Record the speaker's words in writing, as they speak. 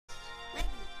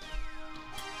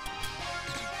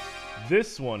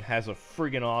This one has a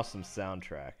friggin' awesome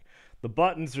soundtrack. The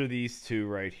buttons are these two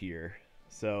right here.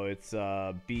 So it's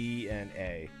B and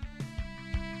A.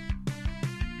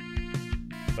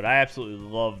 But I absolutely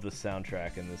love the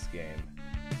soundtrack in this game.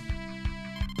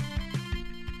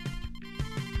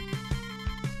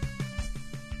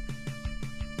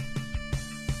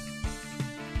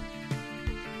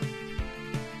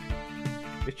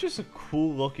 It's just a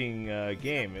cool looking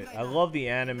game. I love the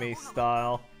anime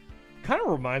style. Kind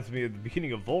of reminds me of the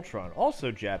beginning of Voltron,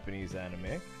 also Japanese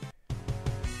anime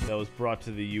that was brought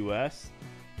to the US.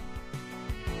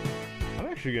 I'm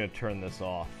actually gonna turn this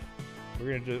off.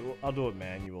 I'll do it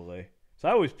manually. So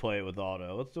I always play it with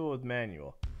auto. Let's do it with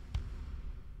manual.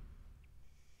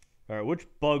 Alright, which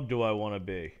bug do I want to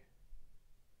be?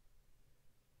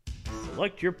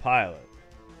 Select your pilot.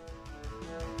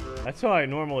 That's how I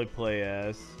normally play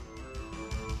as.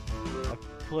 I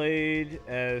played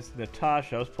as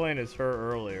Natasha. I was playing as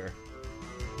her earlier.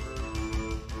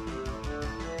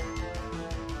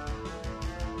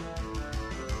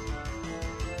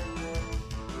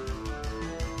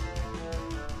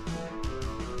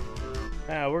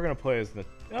 We're gonna play as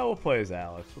we'll play as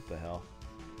Alex. What the hell?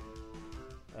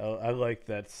 I like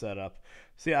that setup.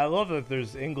 See, I love that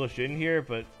there's English in here,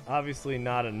 but obviously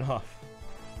not enough.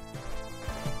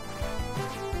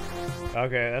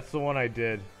 Okay, that's the one I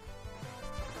did.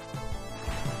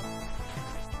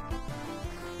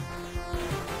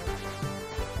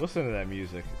 Listen to that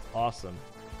music. It's awesome.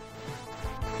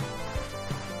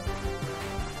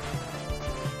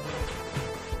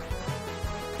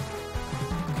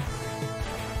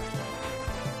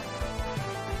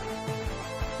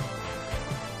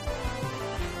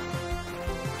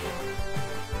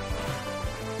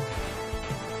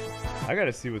 I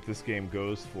gotta see what this game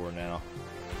goes for now.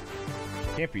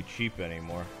 Can't be cheap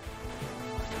anymore.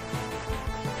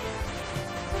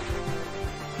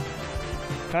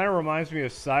 Kind of reminds me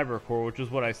of Cybercore, which is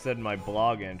what I said in my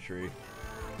blog entry.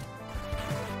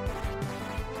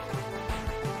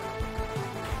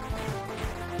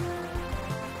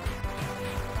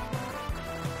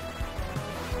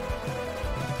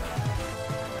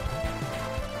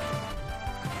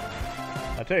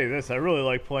 I'll tell you this, I really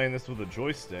like playing this with a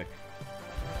joystick.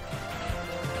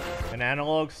 An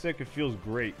analog stick, it feels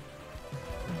great.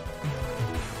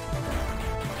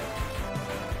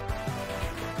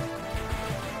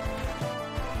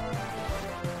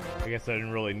 I guess I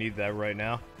didn't really need that right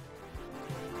now.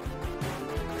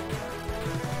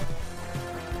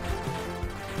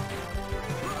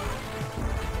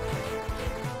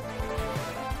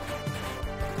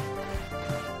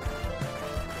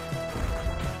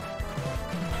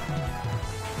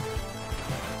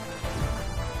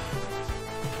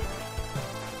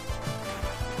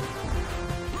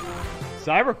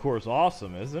 Cybercore's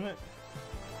awesome, isn't it?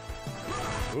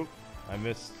 Oop, I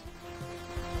missed.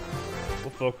 We'll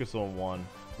focus on one.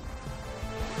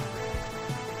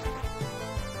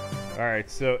 Alright,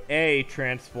 so A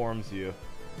transforms you.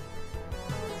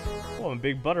 Oh, a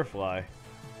big butterfly.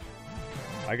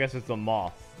 I guess it's a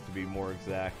moth, to be more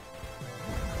exact.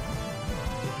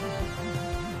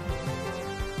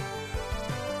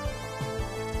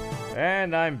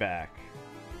 And I'm back.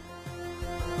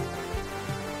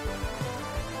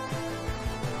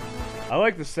 I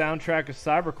like the soundtrack of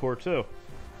Cybercore too.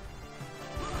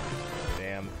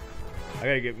 Damn. I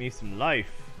gotta get me some life.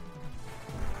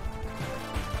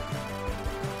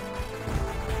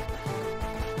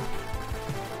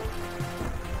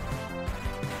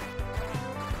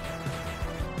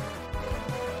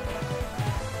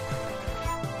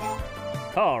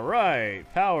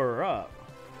 Alright, power up.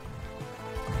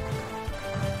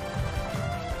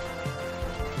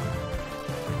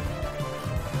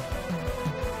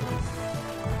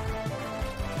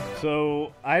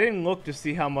 So, I didn't look to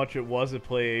see how much it was at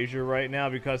Play Asia right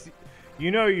now because, you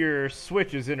know, your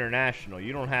Switch is international.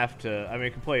 You don't have to, I mean,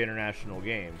 it can play international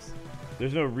games.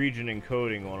 There's no region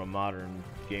encoding on a modern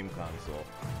game console.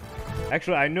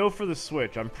 Actually, I know for the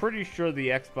Switch, I'm pretty sure the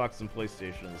Xbox and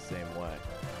PlayStation are the same way.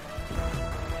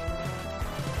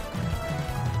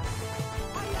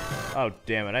 Oh,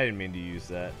 damn it, I didn't mean to use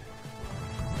that.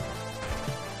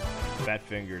 Fat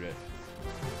fingered it.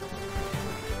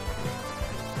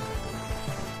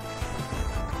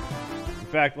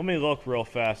 In fact, let me look real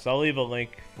fast. I'll leave a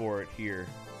link for it here.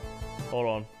 Hold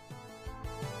on.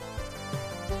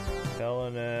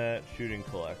 Telenet Shooting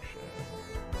Collection.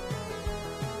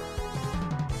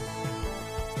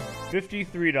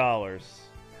 $53.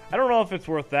 I don't know if it's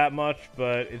worth that much,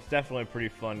 but it's definitely a pretty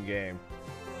fun game.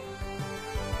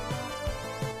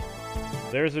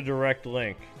 There's a direct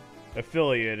link.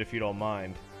 Affiliate, if you don't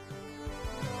mind.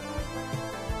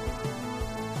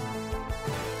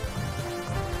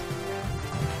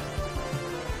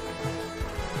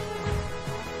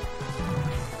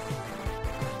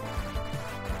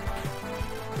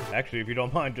 Actually, if you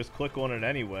don't mind, just click on it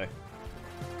anyway.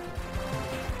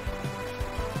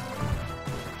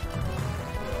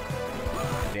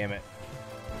 Damn it.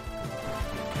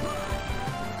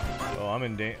 Oh, I'm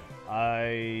in danger.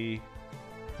 I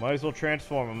might as well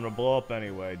transform. I'm gonna blow up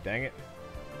anyway. Dang it.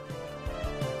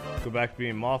 Go back to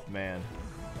being Mothman.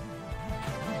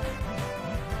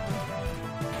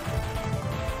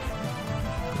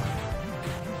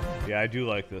 Yeah, I do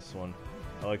like this one.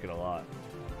 I like it a lot.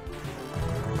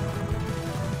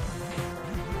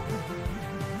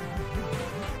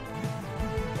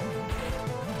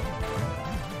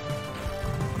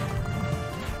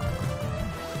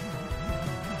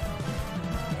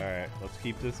 Alright, let's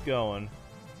keep this going.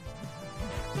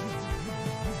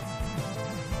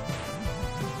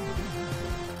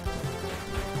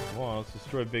 Come on, let's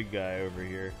destroy big guy over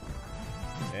here.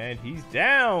 And he's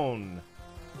down!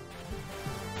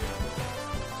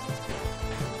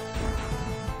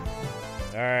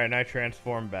 Alright, and I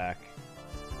transform back.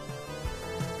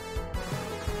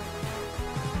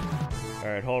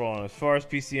 Alright, hold on. As far as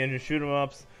PC Engine shoot 'em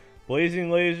ups, Blazing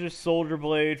Laser, Soldier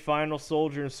Blade, Final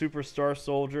Soldier, and Superstar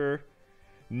Soldier.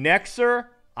 Nexer,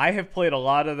 I have played a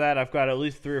lot of that. I've got at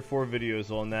least 3 or 4 videos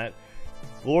on that.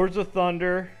 Lords of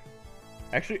Thunder.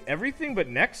 Actually, everything but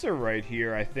Nexer right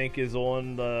here, I think, is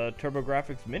on the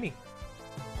TurboGrafx Mini,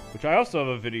 which I also have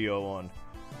a video on.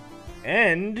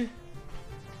 And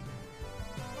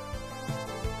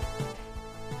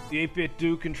the 8-bit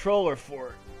Do controller for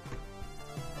it.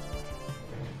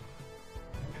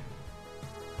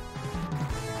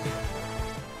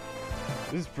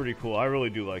 This is pretty cool. I really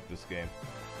do like this game.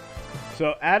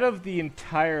 So, out of the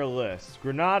entire list,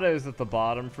 Granada is at the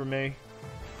bottom for me.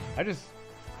 I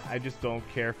just don't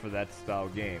care for that style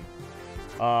game.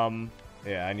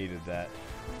 Yeah, I needed that.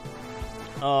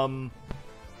 And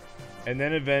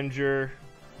then Avenger.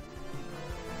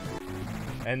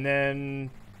 And then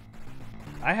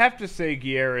I have to say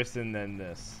Gaiares and then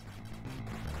this.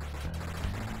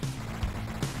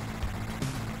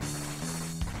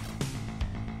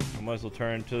 I might as well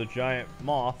turn into the giant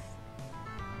moth.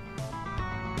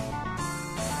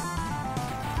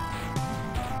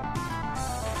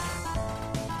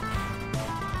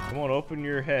 Come on, open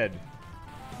your head.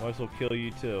 Might as well kill you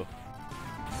too.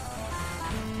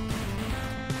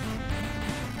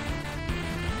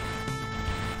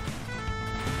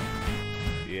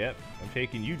 Yep, I'm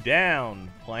taking you down,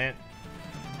 plant.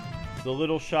 It's the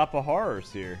little shop of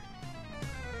horrors here.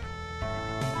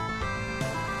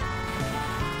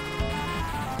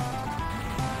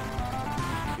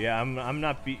 Yeah, I'm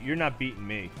not you're not beating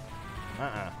me.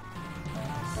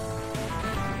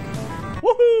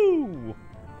 Woohoo!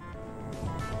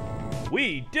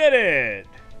 We did it!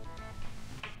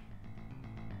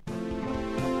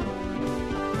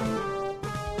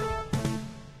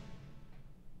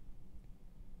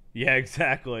 Yeah,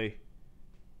 exactly.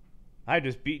 I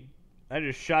just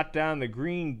shot down the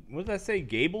green, what did I say,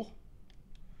 Gable?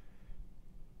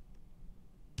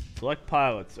 Select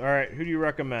pilots. Alright, who do you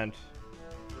recommend?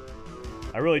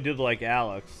 I really did like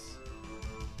Alex.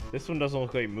 This one doesn't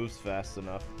look like it moves fast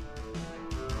enough.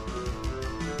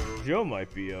 Joe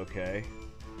might be okay.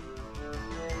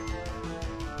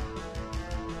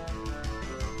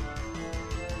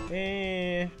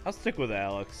 I'll stick with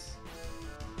Alex.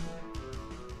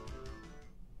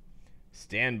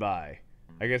 Standby.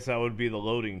 I guess that would be the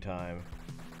loading time.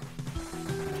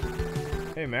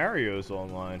 Hey, Mario's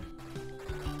online.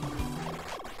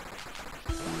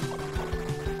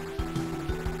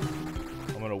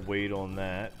 I'm gonna wait on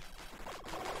that.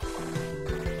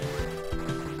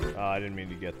 Oh, I didn't mean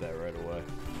to get that right away.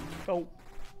 Oh.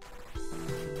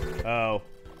 Oh.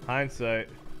 Hindsight.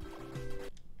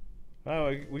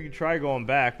 Oh, we could try going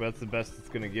back, but that's the best it's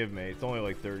gonna give me. It's only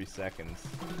like 30 seconds.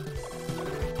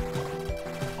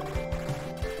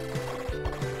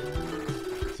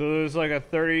 So there's like a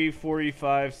 30,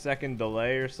 45 second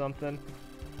delay or something.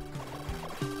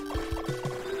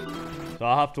 So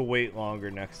I'll have to wait longer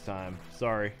next time.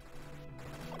 Sorry.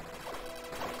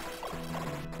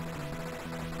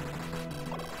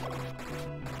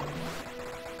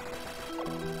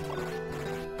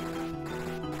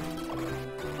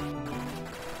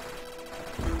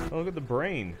 Oh, look at the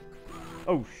brain.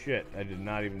 Oh shit, I did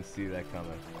not even see that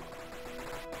coming.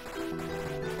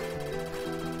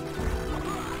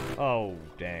 Oh,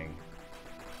 dang.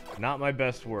 Not my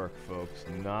best work, folks.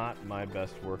 Not my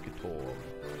best work at all.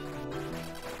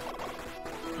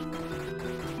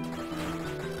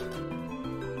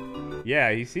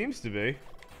 Yeah, he seems to be.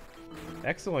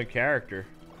 Excellent character.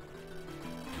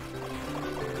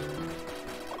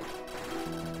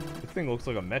 This thing looks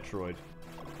like a Metroid.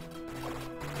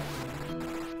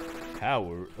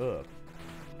 Power up.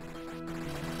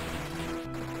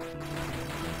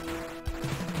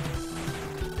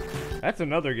 That's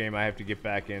another game I have to get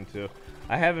back into.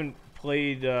 I haven't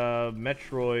played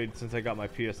Metroid since I got my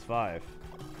PS5.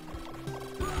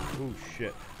 Oh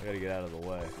shit, I gotta get out of the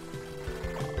way.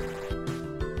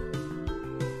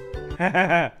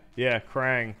 Yeah,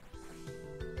 Krang.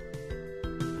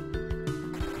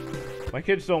 My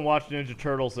kids don't watch Ninja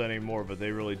Turtles anymore, but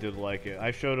they really did like it.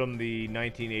 I showed them the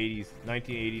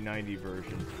 1980-90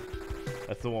 version.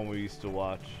 That's the one we used to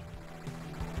watch.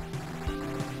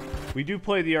 We do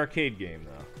play the arcade game,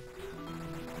 though.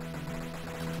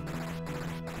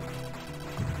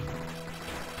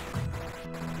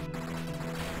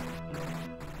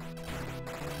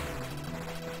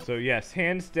 So yes,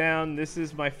 hands down, this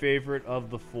is my favorite of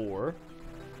the four.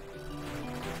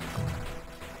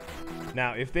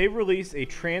 Now, if they release a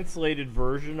translated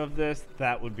version of this,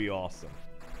 that would be awesome.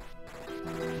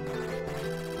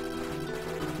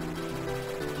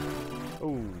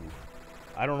 Oh,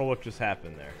 I don't know what just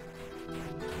happened there.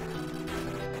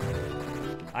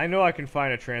 I know I can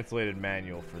find a translated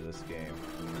manual for this game.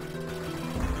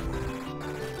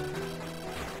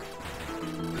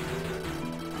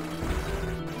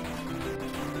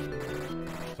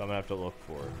 So I'm gonna have to look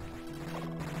for it.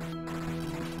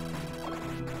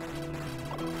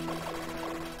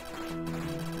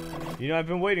 You know, I've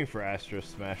been waiting for Astro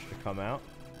Smash to come out.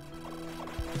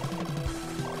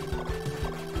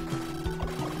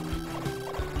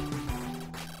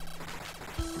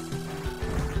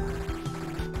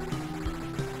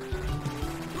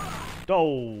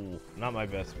 Oh, not my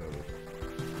best move.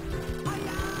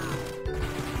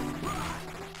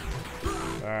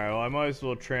 Alright, well I might as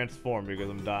well transform because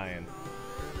I'm dying.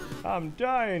 I'm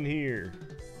dying here.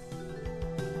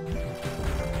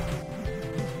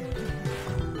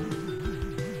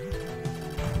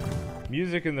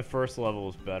 Music in the first level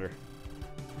is better.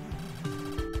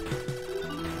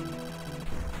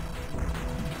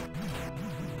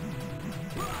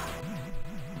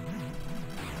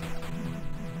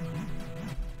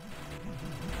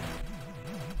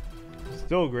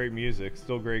 Still great music,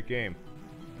 still great game.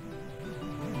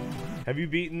 Have you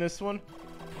beaten this one?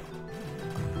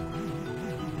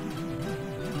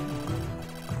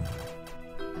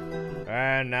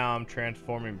 And now I'm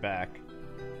transforming back.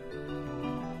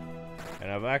 And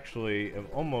I've actually am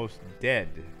almost dead.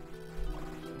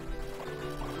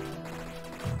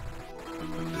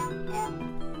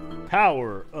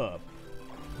 Power up.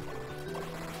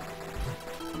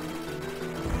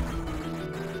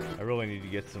 I really need to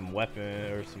get some weapon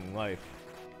or some life.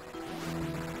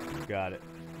 Got it.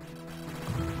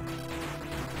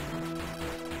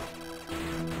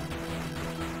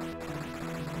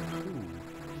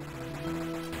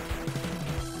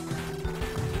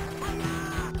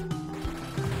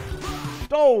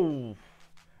 Oh!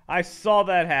 I saw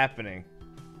that happening.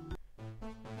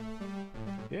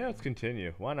 Yeah, let's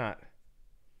continue. Why not?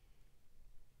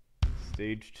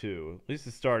 Stage 2. At least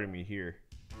it started me here.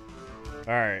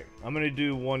 Alright, I'm gonna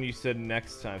do one you said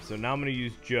next time. So now I'm gonna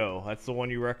use Joe. That's the one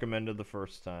you recommended the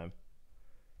first time.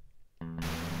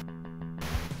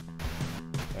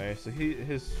 Alright, so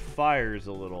his fire's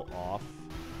a little off.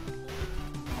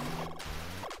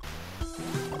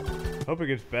 Hope it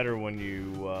gets better when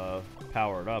you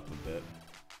power it up a bit.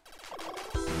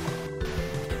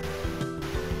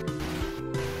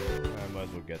 I might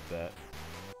as well get that.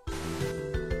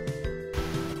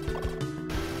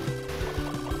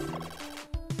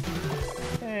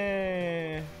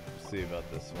 See about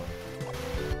this one.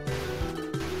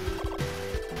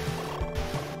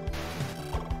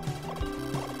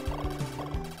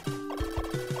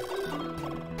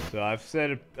 So I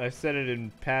said it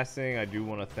in passing. I do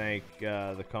want to thank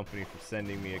the company for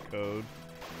sending me a code.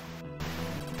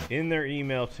 In their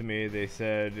email to me, they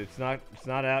said it's not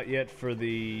out yet for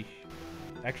the.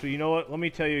 Actually, you know what? Let me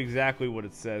tell you exactly what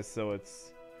it says. So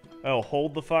it's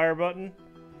hold the fire button.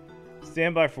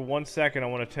 Stand by for 1 second. I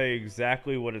want to tell you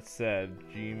exactly what it said.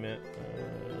 Gmail.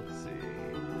 Let's see.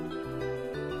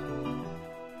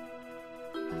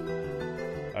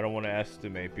 I don't want to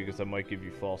estimate because I might give you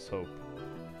false hope.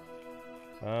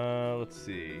 Let's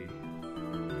see.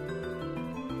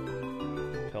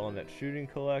 Telenet Shooting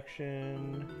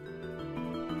Collection.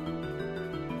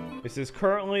 It says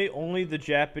currently only the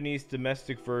Japanese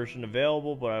domestic version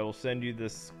available, but I will send you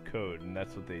this code, and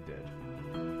that's what they did.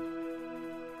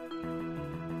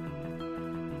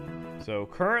 So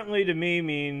currently to me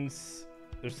means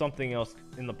there's something else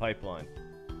in the pipeline.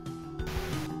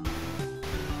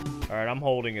 Alright, I'm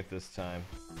holding it this time.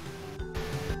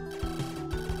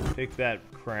 Take that,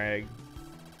 Crag.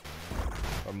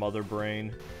 Or Mother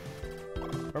Brain.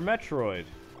 Or Metroid.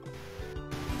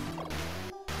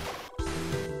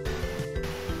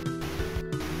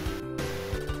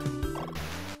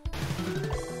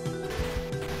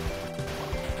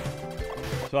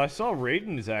 So I saw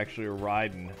Raiden is actually a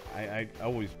Raiden. I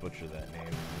always butcher that name.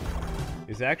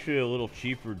 It's actually a little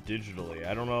cheaper digitally.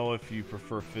 I don't know if you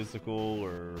prefer physical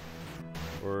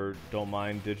or don't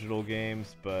mind digital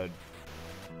games, but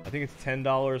I think it's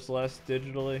 $10 less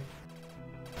digitally.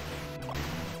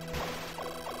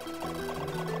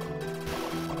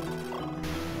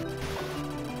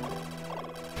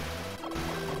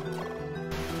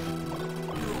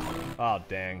 Oh,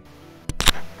 dang.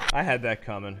 I had that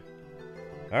coming.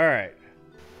 Alright.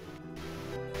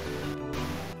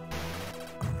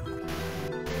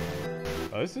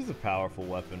 Oh, this is a powerful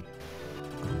weapon.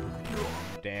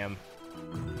 Damn.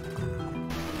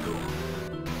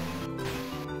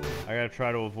 I gotta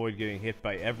try to avoid getting hit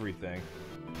by everything.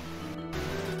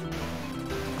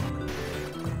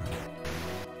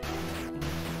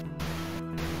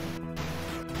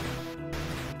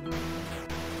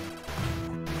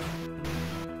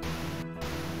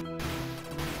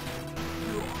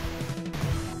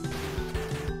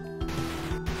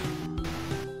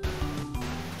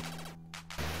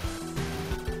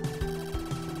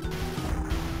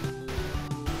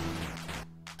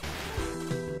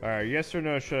 Alright, yes or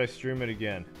no, should I stream it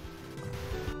again?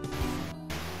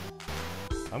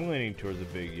 I'm leaning towards a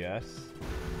big yes.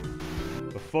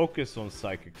 But focus on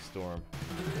Psychic Storm.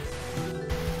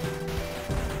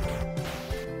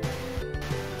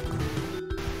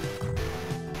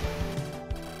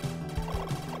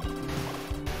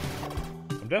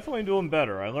 I'm definitely doing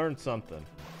better. I learned something.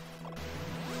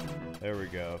 There we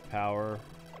go. Power.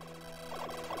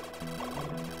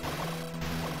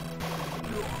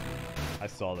 I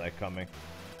saw that coming.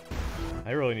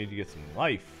 I really need to get some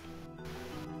life.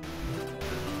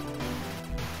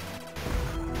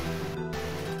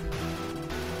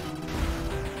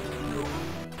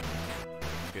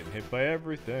 Getting hit by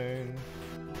everything.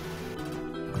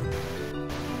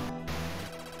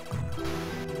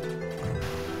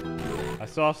 I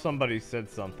saw somebody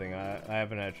said something. I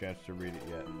haven't had a chance to read it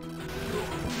yet.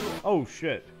 Oh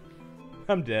shit.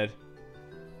 I'm dead.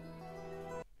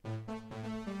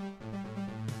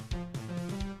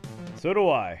 So do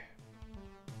I.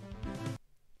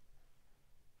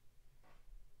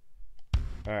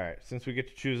 Alright, since we get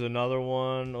to choose another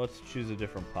one, let's choose a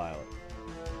different pilot.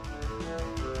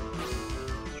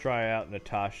 Let's try out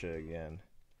Natasha again.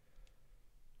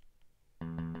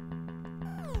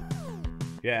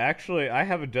 Yeah, actually, I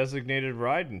have a designated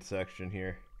Raiden section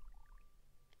here.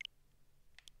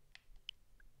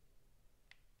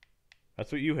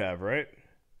 That's what you have, right?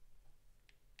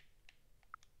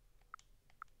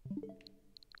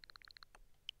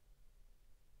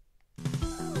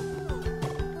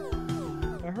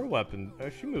 Her weapon,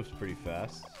 she moves pretty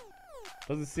fast.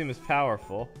 Doesn't seem as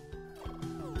powerful.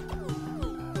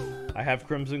 I have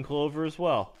Crimson Clover as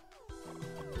well.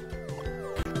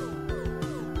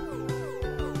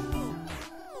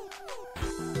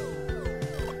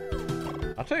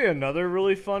 I'll tell you another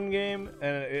really fun game,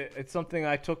 and it's something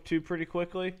I took to pretty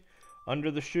quickly.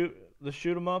 Under the shoot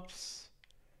 'em ups.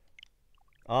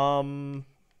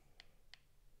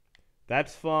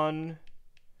 That's fun.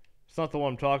 It's not the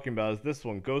one I'm talking about. It's this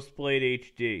one, Ghostblade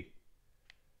HD.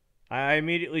 I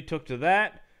immediately took to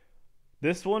that.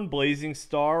 This one, Blazing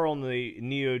Star on the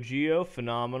Neo Geo,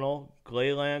 phenomenal.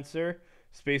 Glay Lancer.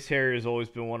 Space Harrier has always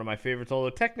been one of my favorites,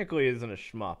 although technically it isn't a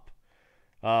shmup.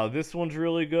 This one's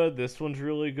really good. This one's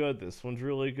really good. This one's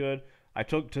really good. I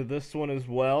took to this one as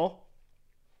well.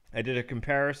 I did a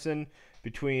comparison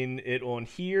between it on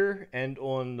here and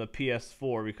on the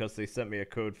PS4 because they sent me a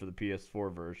code for the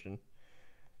PS4 version.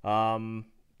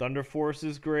 Thunder Force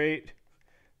is great.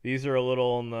 These are a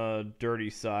little on the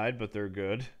dirty side, but they're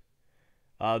good.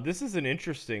 This is an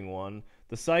interesting one.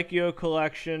 The Psycho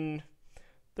Collection,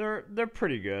 they're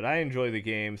pretty good. I enjoy the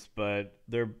games, but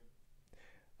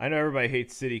I know everybody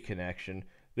hates City Connection.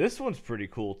 This one's pretty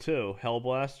cool too.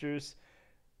 Hellblasters.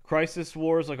 Crisis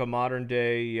Wars, like a modern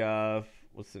day,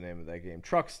 what's the name of that game?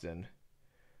 Truxton.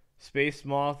 Space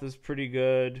Moth is pretty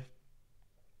good.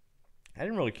 I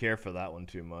didn't really care for that one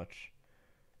too much.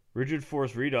 Rigid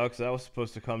Force Redux, that was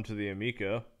supposed to come to the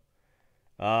Amico.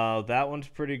 That one's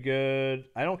pretty good.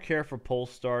 I don't care for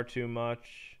Polestar too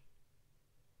much.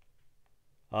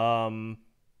 I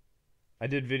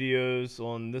did videos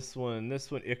on this one,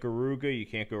 Ikaruga, you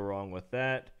can't go wrong with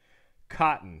that.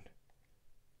 Cotton.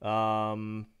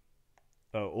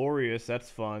 Aureus, that's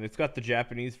fun. It's got the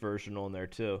Japanese version on there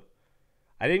too.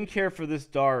 I didn't care for this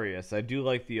Darius. I do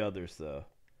like the others though.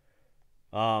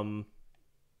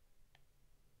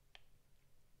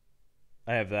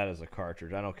 I have that as a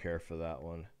cartridge. I don't care for that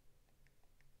one.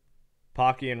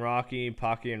 Pocky and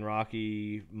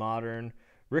Rocky Modern.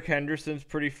 Rick Henderson's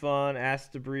pretty fun.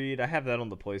 Ask to Breed. I have that on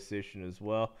the PlayStation as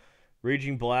well.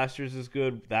 Raging Blasters is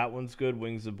good. That one's good.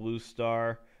 Wings of Blue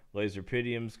Star.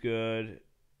 Laserpidium's good.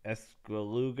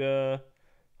 Esquiluga.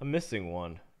 I'm missing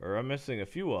one. Or I'm missing a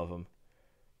few of them.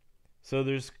 So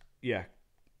there's, yeah.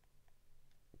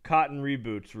 Cotton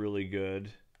Reboot's really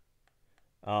good.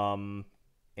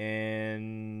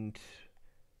 And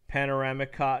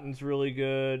Panoramic Cotton's really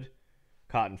good.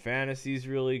 Cotton Fantasy's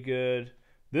really good.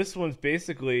 This one's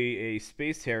basically a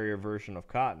Space Harrier version of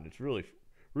Cotton. It's really,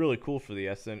 really cool for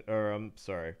the SN. Or I'm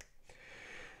sorry, it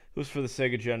was for the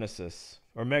Sega Genesis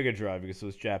or Mega Drive because it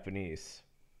was Japanese.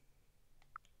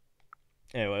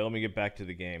 Anyway, let me get back to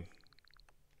the game.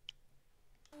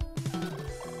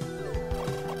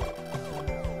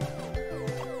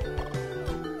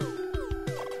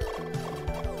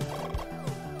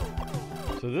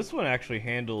 So this one actually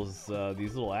handles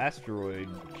these little asteroid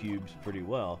cubes pretty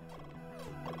well.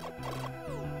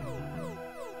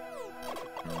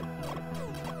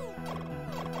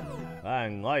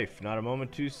 In life, not a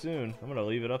moment too soon. I'm gonna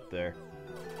leave it up there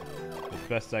as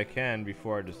best I can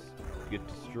before I just get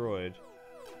destroyed.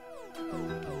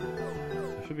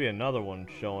 There should be another one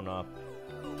showing up.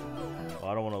 Well,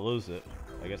 I don't want to lose it.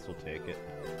 I guess we'll take it.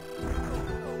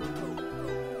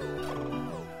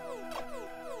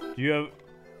 Do you have...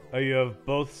 Oh, you have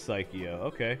both Psycheo.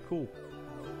 Okay, cool.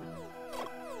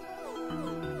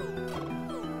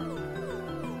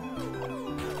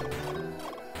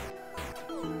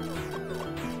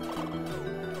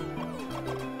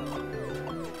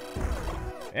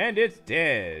 And it's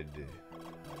dead.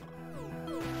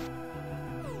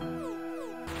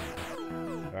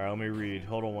 Alright, let me read.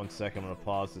 Hold on one second. I'm going to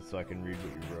pause it so I can read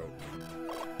what you wrote.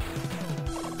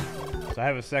 So I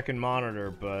have a second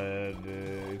monitor, but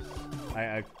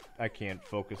I can't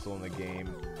focus on the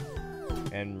game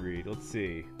and read. Let's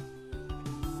see.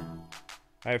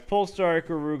 I have Polestar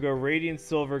Ikaruga, Radiant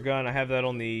Silver Gun. I have that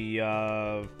on the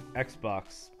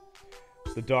Xbox.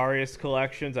 The Darius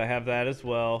collections, I have that as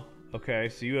well. Okay,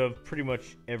 so you have pretty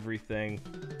much everything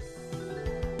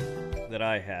that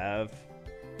I have.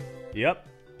 Yep,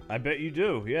 I bet you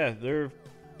do. Yeah,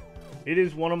 it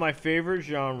is one of my favorite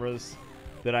genres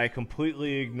that I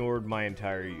completely ignored my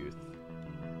entire youth.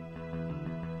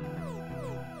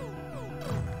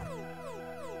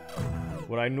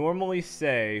 What I normally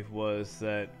say was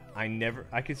that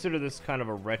I consider this kind of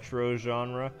a retro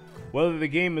genre. Whether the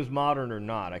game is modern or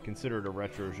not, I consider it a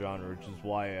retro genre, which is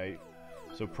why I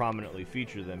so prominently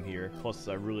feature them here. Plus,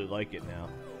 I really like it now.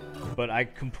 But I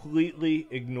completely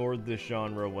ignored this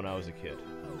genre when I was a kid.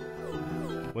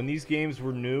 When these games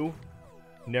were new,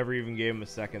 never even gave them a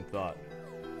second thought.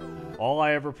 All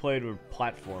I ever played were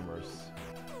platformers.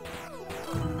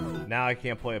 Now I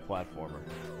can't play a platformer.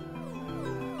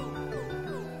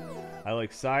 I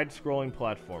like side-scrolling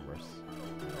platformers.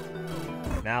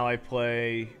 Now I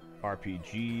play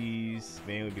RPGs,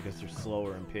 mainly because they're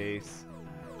slower in pace.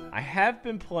 I have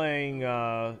been playing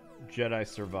Jedi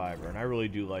Survivor, and I really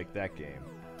do like that game.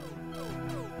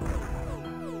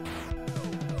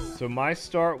 So my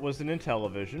start was in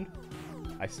Intellivision.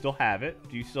 I still have it.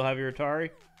 Do you still have your Atari?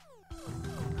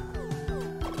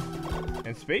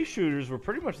 And space shooters were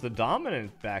pretty much the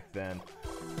dominant back then.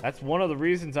 That's one of the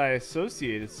reasons I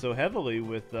associate it so heavily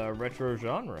with retro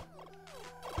genre.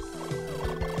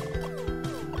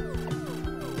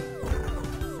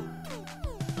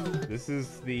 This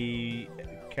is the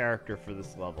character for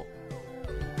this level.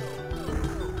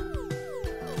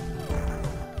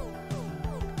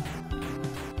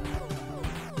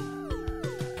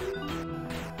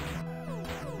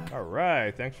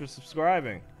 Alright, thanks for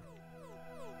subscribing.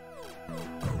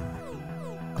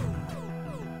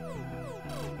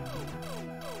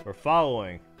 Or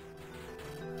following.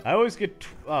 I always get...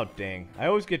 oh, dang. I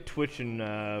always get Twitch and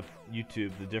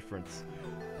YouTube, the difference.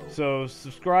 So,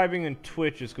 subscribing on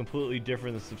Twitch is completely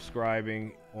different than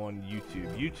subscribing on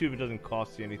YouTube. YouTube, it doesn't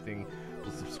cost you anything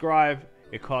to subscribe.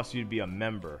 It costs you to be a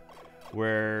member.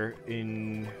 Where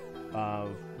in...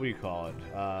 what do you call it?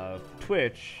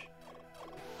 Twitch...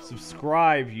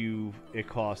 subscribe it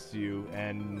costs you,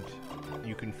 and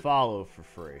you can follow for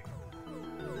free.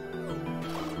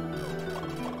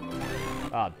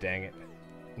 Ah, oh, dang it.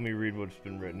 Let me read what's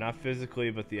been written. Not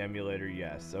physically, but the emulator,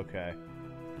 yes. Okay.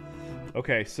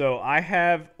 Okay, so I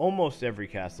have almost every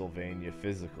Castlevania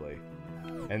physically.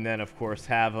 And then, of course,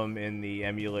 have them in the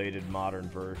emulated modern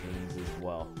versions as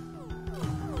well.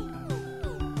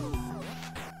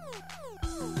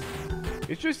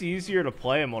 It's just easier to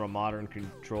play them on a modern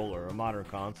controller, a modern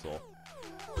console.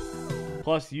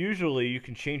 Plus, usually you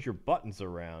can change your buttons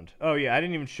around. Oh yeah, I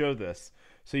didn't even show this.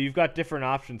 So you've got different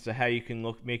options to how you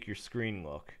can make your screen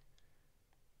look.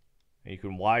 And you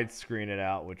can widescreen it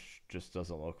out, which just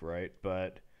doesn't look right,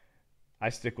 but I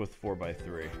stick with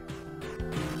 4x3.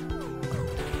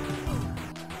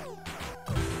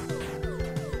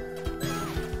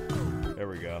 There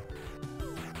we go.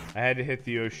 I had to hit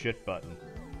the oh shit button.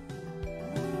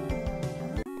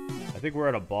 I think we're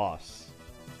at a boss.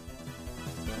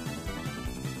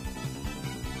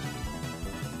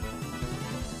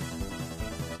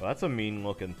 Well, that's a mean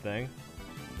looking thing.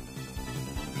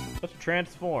 Let's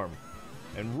transform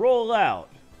and roll out.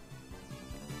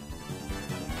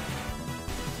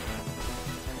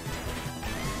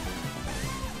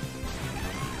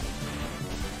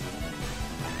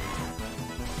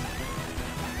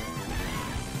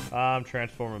 I'm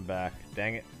transforming back.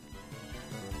 Dang it.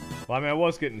 Well, I mean, I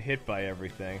was getting hit by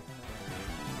everything.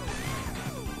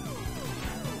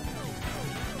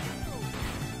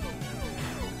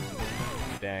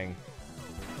 Dang.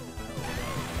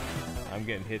 I'm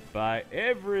getting hit by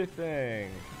everything.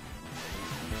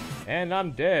 And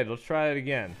I'm dead. Let's try it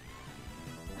again.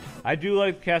 I do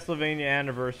like the Castlevania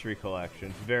Anniversary Collection.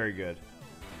 It's very good.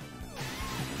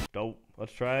 Dope.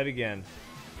 Let's try it again.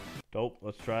 Dope.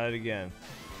 Let's try it again.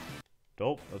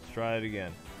 Dope. Let's try it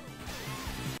again.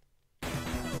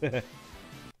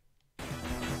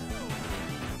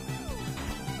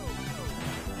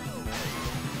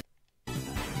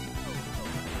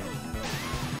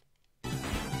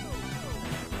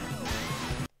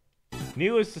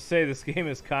 Needless to say, this game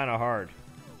is kind of hard.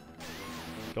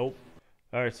 Nope.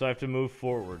 Alright, so I have to move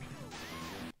forward.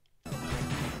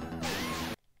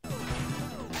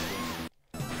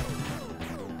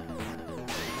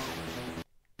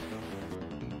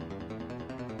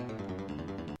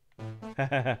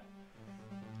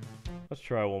 Let's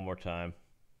try one more time.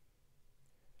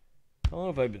 How long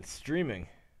have I been streaming?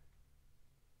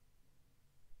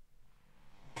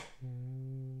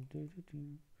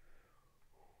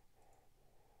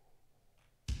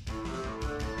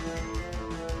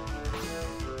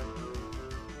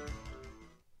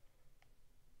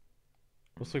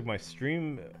 Looks like my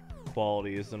stream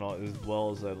quality isn't as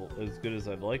good as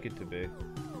I'd like it to be.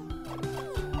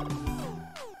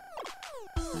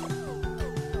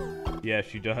 Yeah,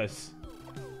 she does.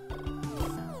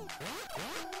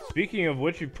 Speaking of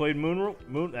which, you played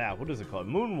what is it called?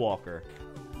 Moonwalker.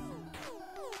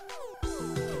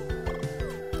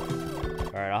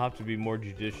 Alright, I'll have to be more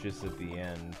judicious at the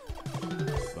end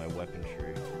with my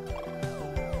weaponry.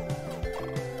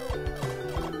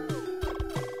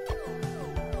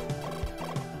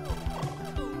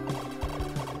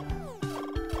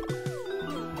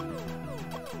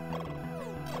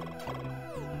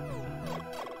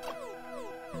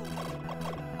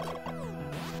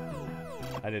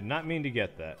 I did not mean to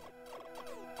get that.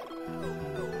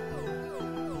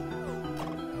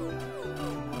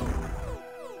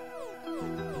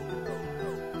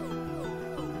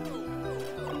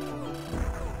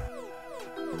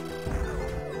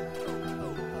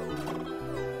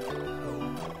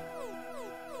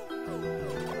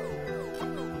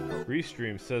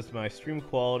 Restream says my stream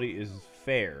quality is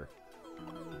fair.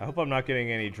 I hope I'm not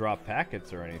getting any drop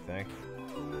packets or anything.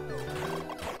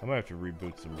 I might have to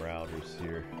reboot some routers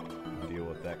here and deal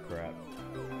with that crap.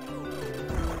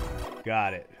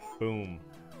 Got it. Boom.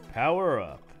 Power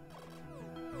up.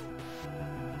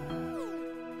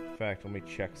 In fact, let me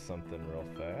check something real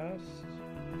fast.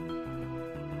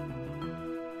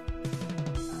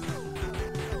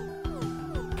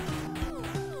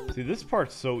 See, this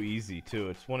part's so easy, too.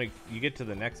 It's when you get to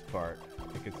the next part,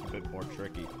 it gets a bit more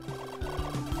tricky.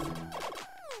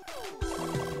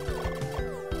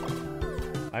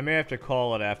 I may have to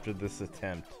call it after this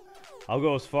attempt. I'll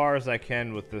go as far as I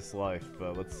can with this life,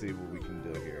 but let's see what we can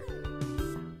do here.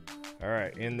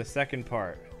 Alright, in the second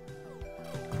part.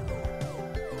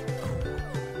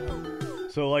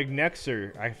 So like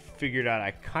Nexer, I figured out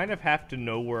I kind of have to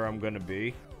know where I'm going to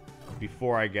be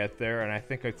before I get there, and I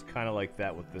think it's kind of like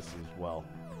that with this as well.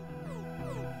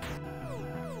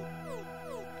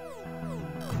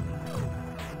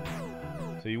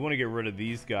 So you want to get rid of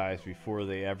these guys before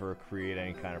they ever create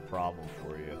any kind of problem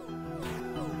for you.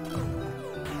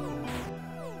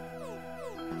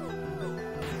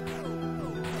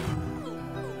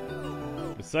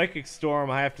 The Psychic Storm,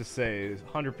 I have to say, is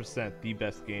 100% the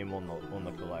best game on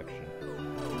the collection.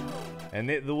 And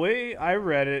the way I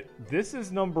read it, this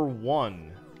is number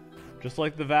 1. Just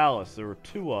like the Valis, there were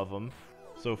 2 of them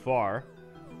so far.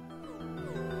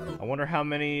 I wonder how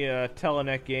many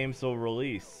Telenet games they'll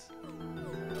release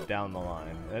down the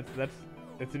line.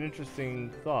 That's an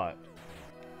interesting thought.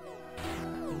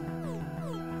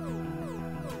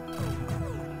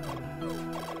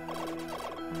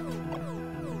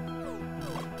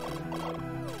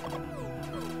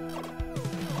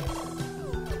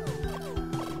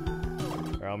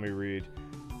 Let me read.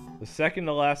 The second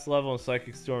to last level in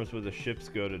Psychic Storms where the ships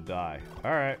go to die.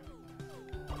 Alright.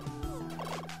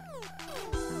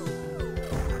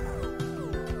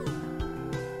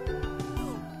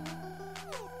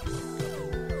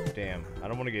 Damn, I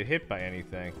don't want to get hit by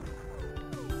anything.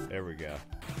 There we go.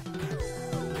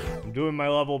 I'm doing my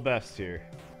level best here.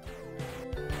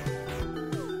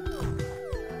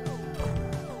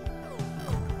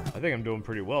 I think I'm doing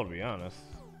pretty well, to be honest.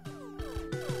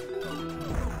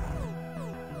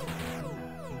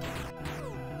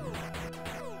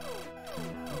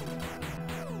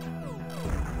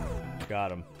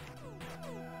 Got him.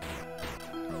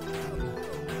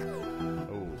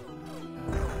 Oh.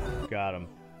 Got him.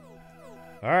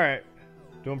 Alright.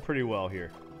 Doing pretty well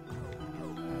here.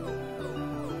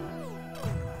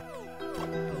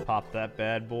 Pop that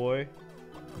bad boy.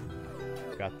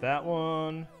 Got that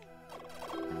one.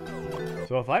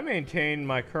 So if I maintain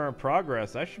my current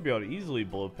progress, I should be able to easily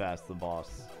blow past the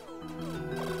boss.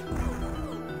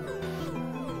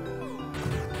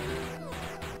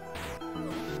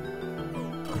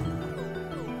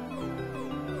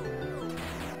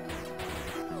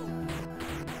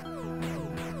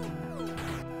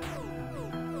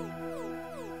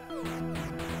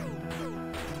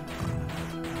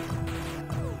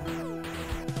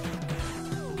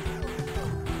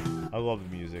 I love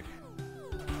the music.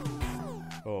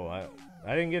 Oh, I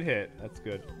didn't get hit. That's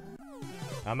good.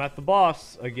 I'm at the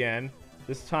boss again,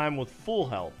 this time with full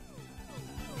health.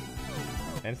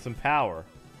 And some power.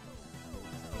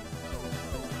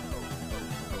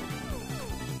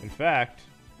 In fact,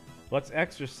 let's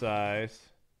exercise.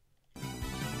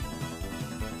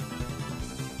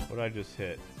 What did I just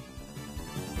hit?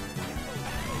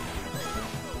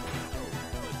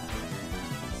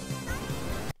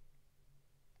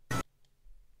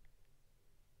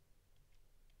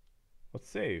 Let's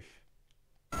save.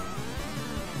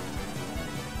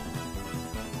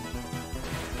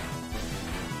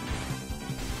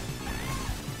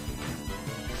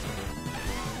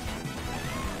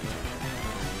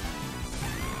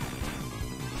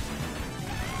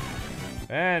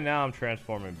 And now I'm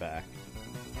transforming back.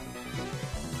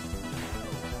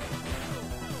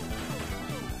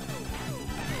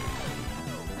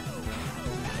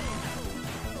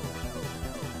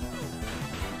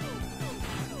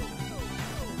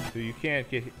 So you can't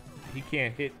get, he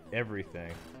can't hit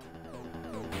everything.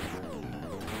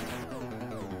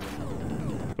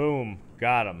 Boom,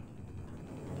 got him.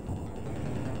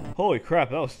 Holy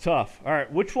crap, that was tough. All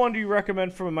right, which one do you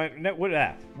recommend for my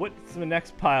what's the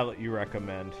next pilot you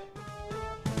recommend?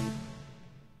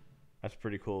 That's a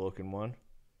pretty cool looking one.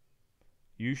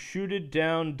 You shooted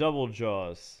down double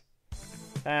jaws.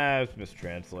 Ah, it was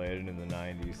mistranslated in the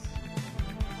 90s.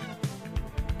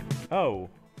 Oh.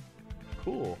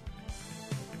 Cool.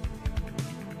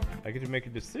 I get to make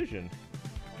a decision.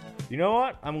 You know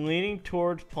what? I'm leaning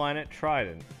towards Planet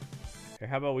Trident. Okay,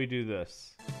 how about we do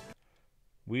this?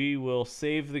 We will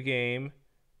save the game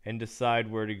and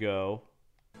decide where to go.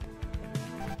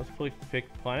 Let's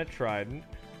pick Planet Trident.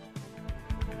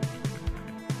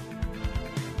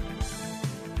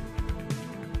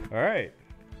 Alright.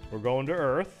 We're going to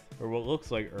Earth, or what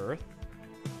looks like Earth.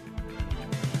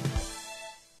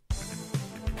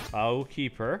 I'll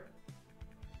keep her.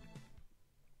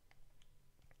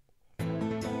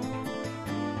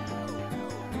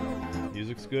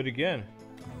 Music's good again.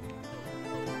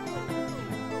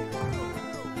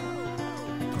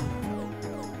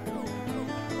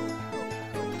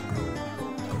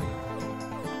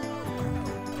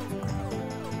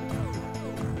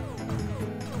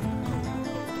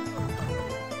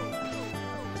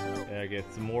 Yeah, I get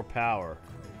some more power.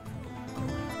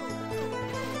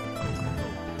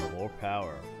 More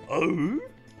power. Oh!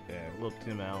 Yeah, little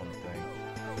Tim Allen thing.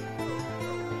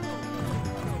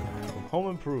 From Home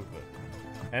Improvement.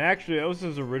 And actually, that was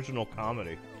his original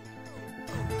comedy.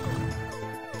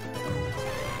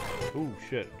 Ooh,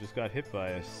 shit. Just got hit by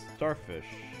a starfish.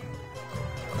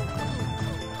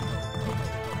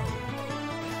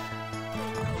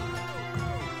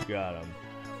 Got him.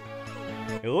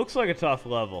 It looks like a tough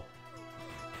level.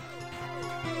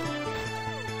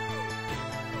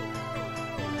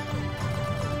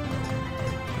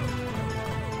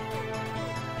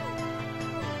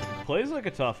 Plays like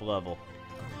a tough level.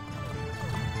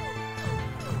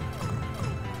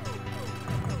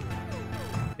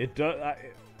 It does.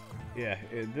 Yeah,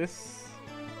 this.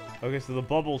 Okay, so the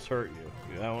bubbles hurt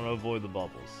you. I want to avoid the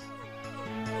bubbles.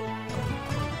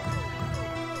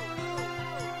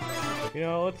 You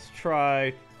know, let's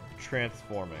try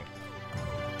transforming.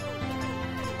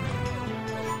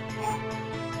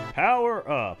 Power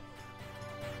up!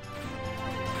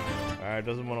 Alright, it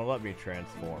doesn't want to let me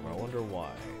transform. I wonder why.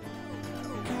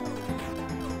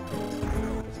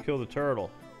 Let's kill the turtle.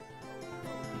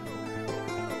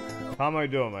 How am I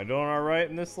doing? Am I doing alright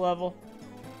in this level?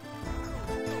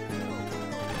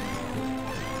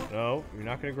 No, you're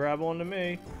not gonna grab onto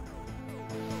me.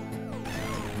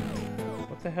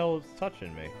 What the hell is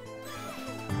touching me?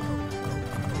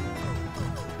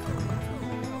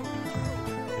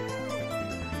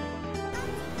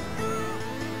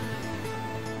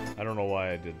 I don't know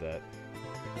why I did that.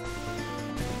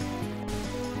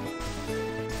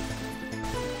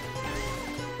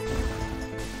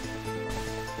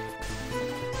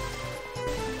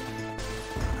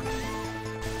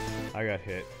 I got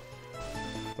hit.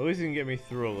 At least he can get me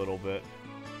through a little bit.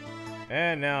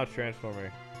 And now it's transforming.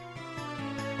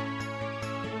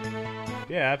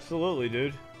 Yeah, absolutely,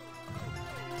 dude.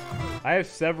 I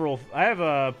have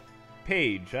a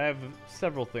page. I have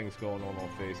several things going on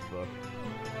Facebook.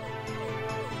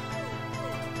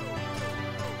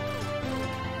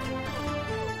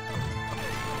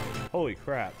 Holy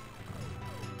crap.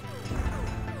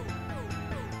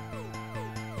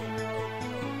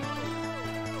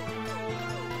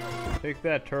 Take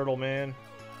that, turtle man.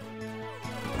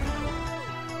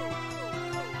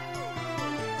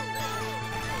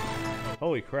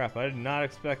 Holy crap, I did not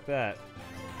expect that.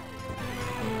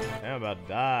 I'm about to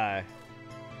die.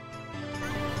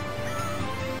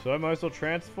 So I might as well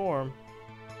transform.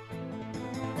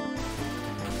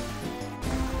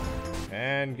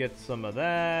 And get some of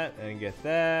that, and get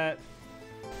that.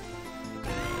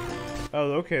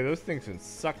 Oh, okay, those things can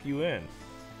suck you in.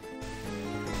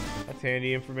 That's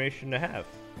handy information to have.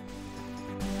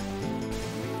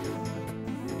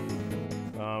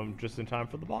 Just in time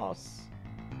for the boss.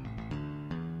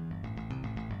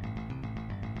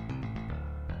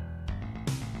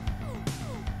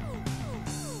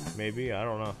 Maybe, I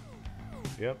don't know.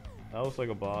 Yep, that looks like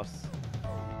a boss.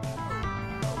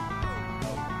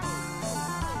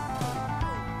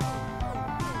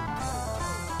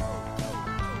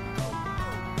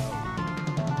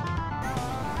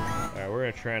 Alright, we're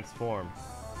gonna transform.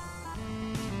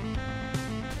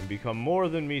 And become more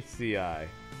than meets the eye.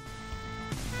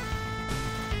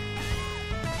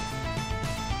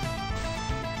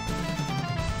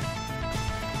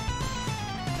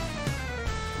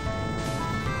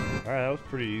 Alright, that was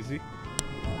pretty easy.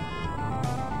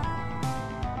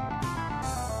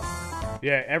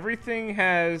 Yeah, everything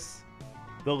has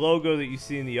the logo that you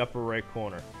see in the upper right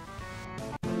corner.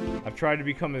 I've tried to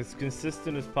become as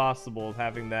consistent as possible of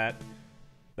having that.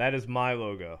 That is my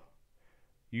logo.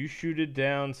 You shoot it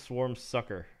down, swarm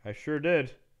sucker. I sure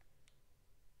did.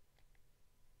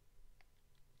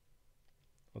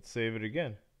 Let's save it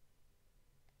again.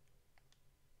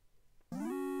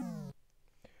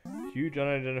 Huge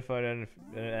unidentified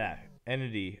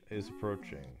entity is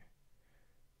approaching.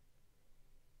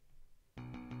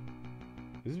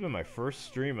 This has been my first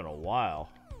stream in a while.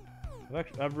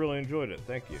 I've really enjoyed it.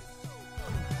 Thank you.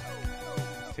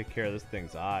 Take care of this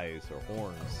thing's eyes or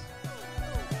horns.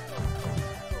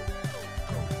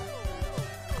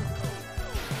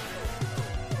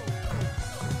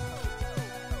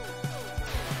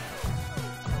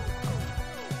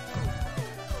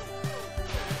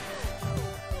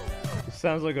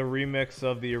 Sounds like a remix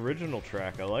of the original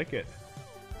track. I like it.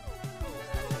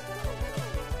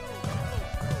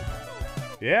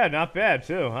 Yeah, not bad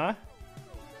too, huh?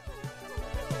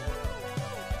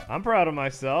 I'm proud of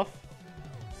myself.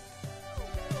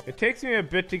 It takes me a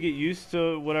bit to get used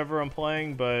to whatever I'm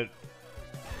playing, but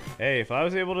hey, if I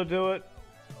was able to do it...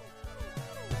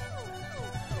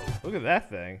 Look at that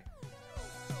thing.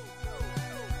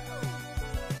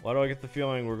 Why do I get the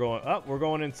feeling we're going... Oh, we're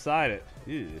going inside it.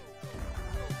 Ew.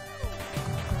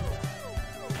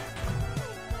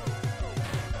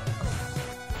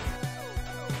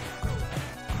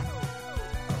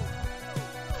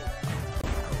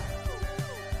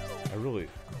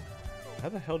 How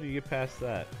the hell do you get past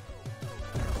that?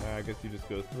 I guess you just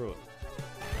go through it.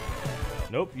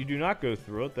 Nope, you do not go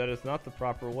through it. That is not the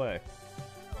proper way.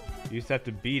 You just have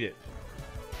to beat it.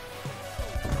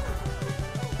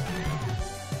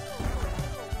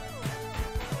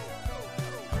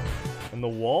 And the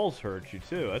walls hurt you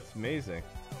too. That's amazing.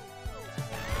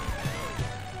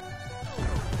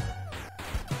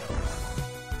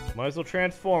 Might as well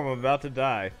transform. I'm about to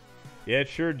die. Yeah, it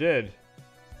sure did.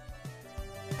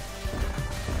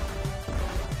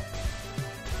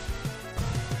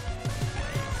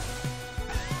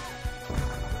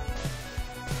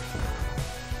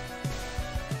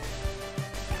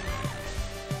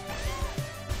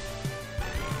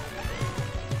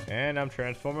 And I'm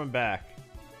transforming back.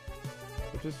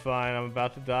 Which is fine, I'm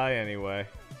about to die anyway.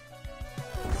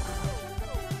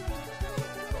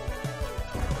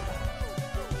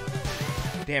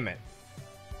 Damn it.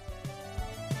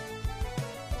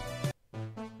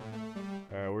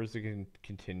 Alright, where's it gonna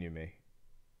continue me?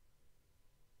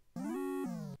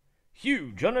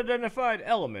 Huge unidentified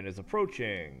element is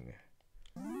approaching.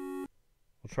 We'll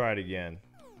try it again.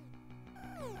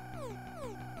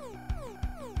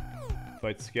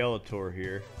 Fight Skeletor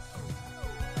here.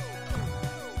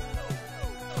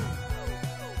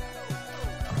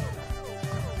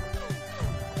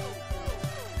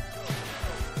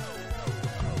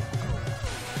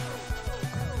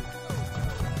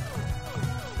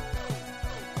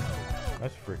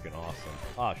 That's freaking awesome.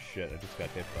 Oh shit, I just got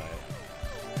hit by it.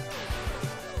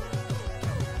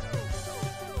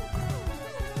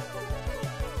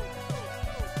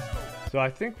 So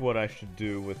I think what I should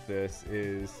do with this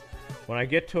is, when I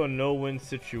get to a no-win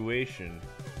situation,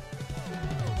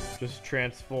 just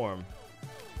transform.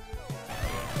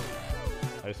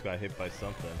 I just got hit by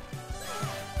something.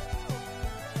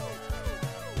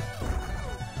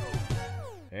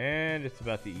 And it's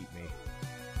about to eat me.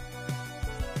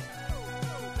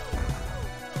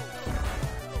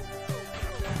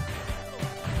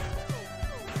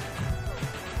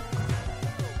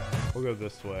 We'll go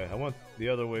this way. I went the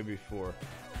other way before.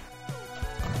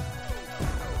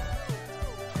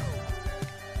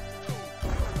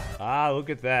 Ah, look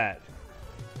at that.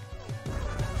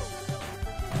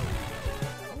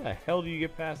 How the hell do you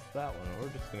get past that one? We're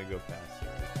just gonna go past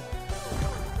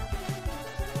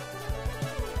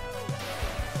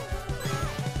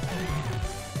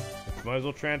it. Might as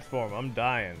well transform. I'm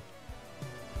dying.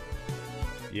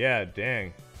 Yeah,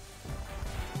 dang.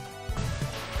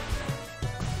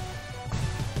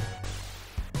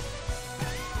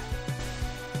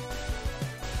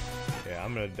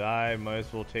 I'm gonna die, might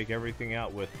as well take everything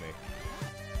out with me.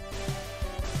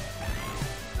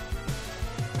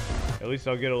 At least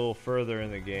I'll get a little further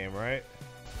in the game, right?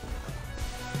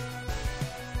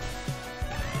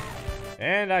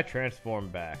 And I transform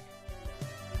back.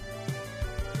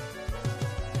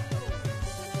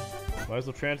 Might as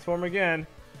well transform again.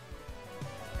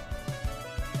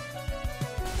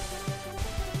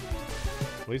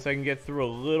 At least I can get through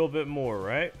a little bit more,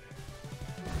 right?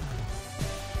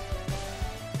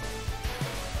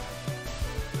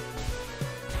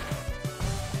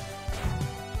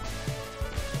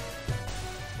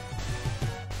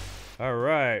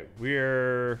 Alright,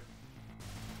 we're...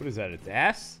 What is that, its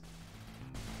ass?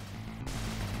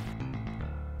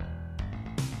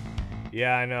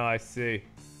 Yeah, I know, I see.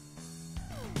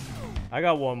 I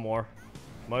got one more.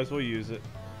 Might as well use it.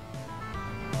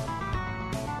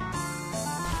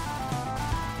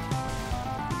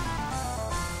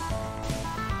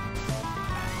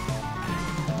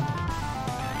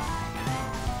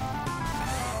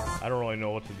 I don't really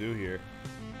know what to do here.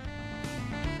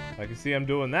 I can see I'm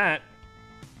doing that.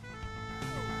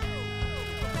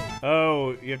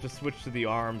 Oh, you have to switch to the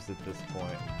arms at this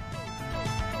point.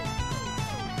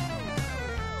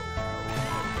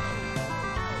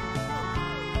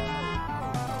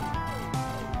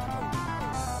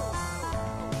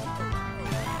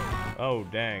 Oh,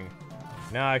 dang.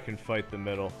 Now I can fight the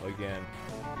middle again.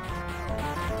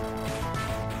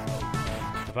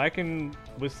 If I can...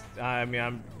 I mean,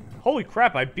 I'm... Holy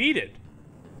crap, I beat it!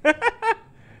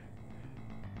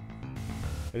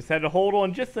 I just had to hold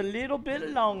on just a little bit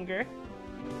longer.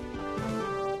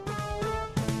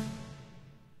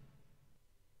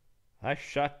 I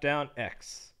shot down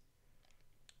X.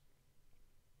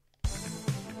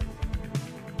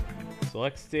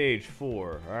 Select stage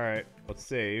 4. Alright, let's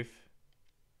save.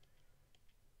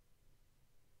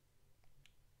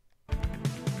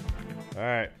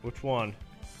 Alright, which one?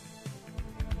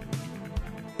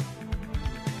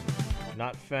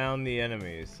 Not found the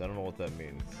enemies. I don't know what that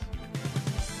means.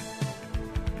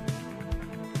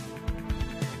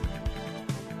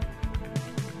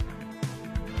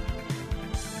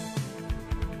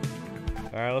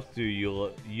 Alright, let's do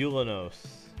Ulanos.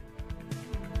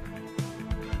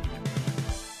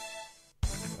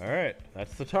 Alright,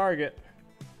 that's the target.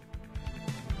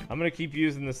 I'm gonna keep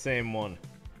using the same one.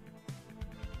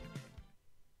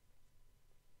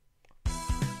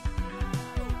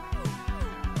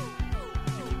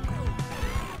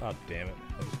 Oh, damn it.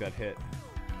 I just got hit.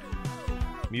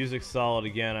 Music's solid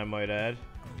again, I might add.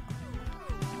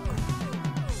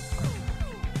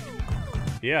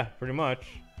 Yeah, pretty much.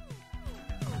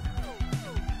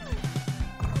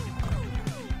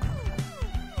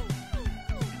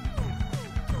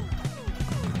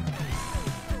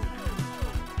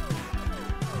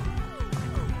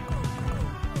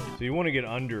 So you want to get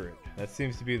under it. That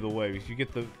seems to be the way, because you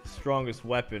get the strongest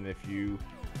weapon if you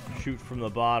shoot from the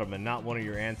bottom and not one of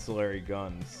your ancillary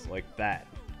guns, like that.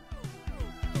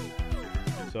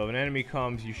 So if an enemy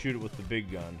comes, you shoot it with the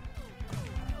big gun.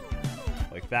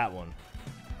 Like that one.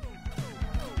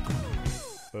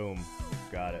 Boom.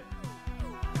 Got it.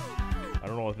 I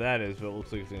don't know what that is, but it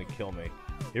looks like it's going to kill me.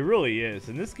 It really is.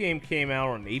 And this game came out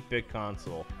on an 8-bit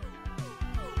console.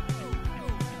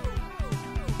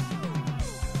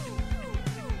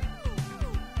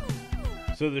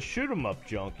 So the shoot 'em up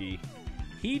junkie,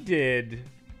 he did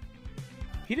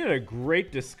a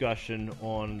great discussion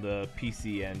on the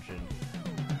PC Engine.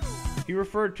 He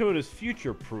referred to it as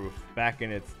future-proof back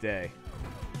in its day.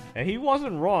 And he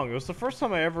wasn't wrong. It was the first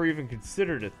time I ever even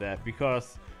considered it that,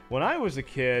 because when I was a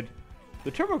kid,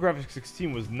 the TurboGrafx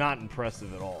 16 was not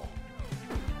impressive at all.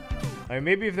 I mean,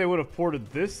 maybe if they would have ported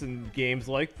this and games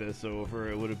like this over,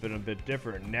 it would have been a bit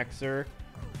different. Nexer,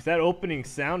 that opening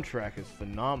soundtrack is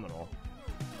phenomenal.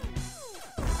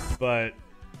 But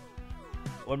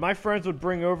when my friends would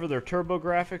bring over their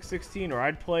TurboGrafx 16, or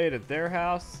I'd play it at their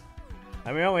house,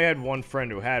 I mean, I only had one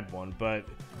friend who had one, but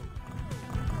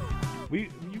you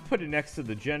put it next to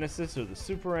the Genesis or the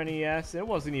Super NES, it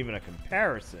wasn't even a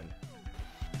comparison.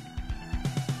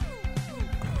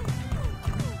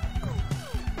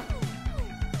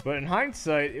 But in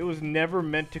hindsight, it was never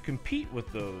meant to compete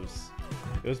with those.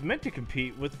 It was meant to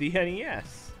compete with the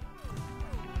NES.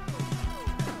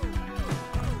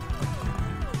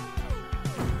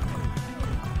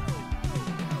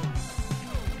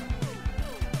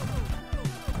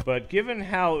 But given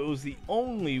how it was the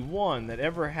only one that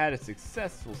ever had a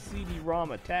successful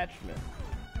CD-ROM attachment,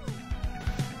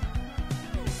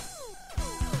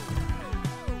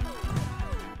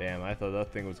 damn, I thought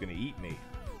that thing was going to eat me.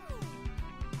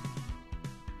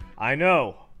 I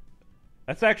know.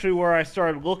 That's actually where I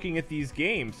started looking at these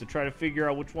games to try to figure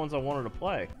out which ones I wanted to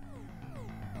play.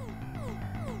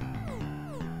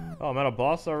 Oh, I'm at a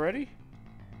boss already?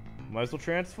 Might as well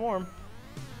transform.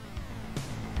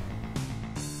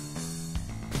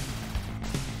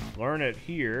 Learn it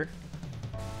here.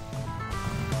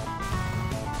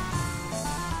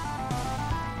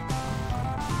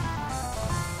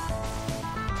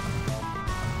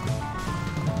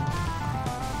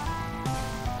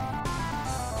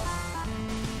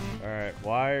 Alright,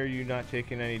 why are you not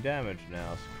taking any damage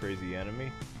now, crazy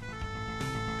enemy?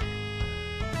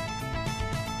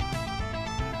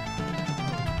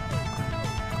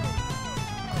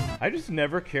 I just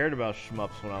never cared about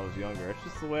shmups when I was younger. It's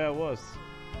just the way I was.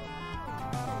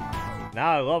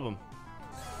 Now I love them.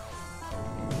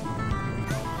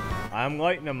 I'm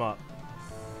lighting them up.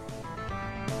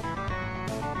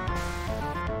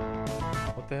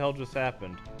 What the hell just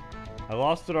happened? I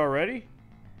lost it already?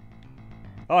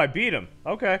 Oh, I beat him.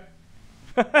 Okay.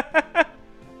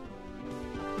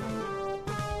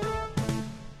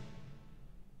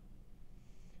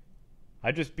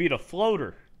 I just beat a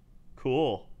floater.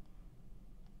 Cool.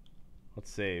 Let's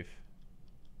save.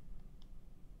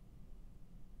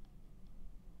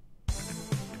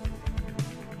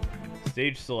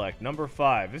 Stage select, number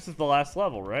 5. This is the last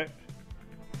level, right?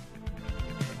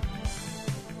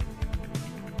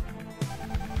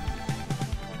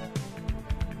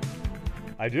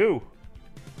 I do.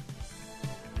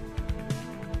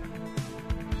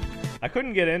 I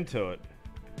couldn't get into it.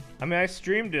 I mean, I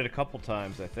streamed it a couple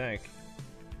times, I think.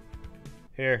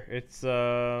 Here, it's,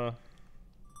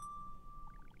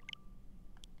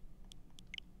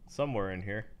 somewhere in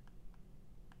here.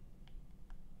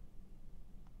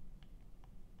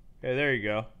 Okay, there you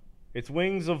go. It's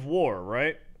Wings of War,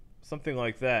 right? Something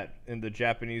like that in the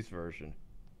Japanese version.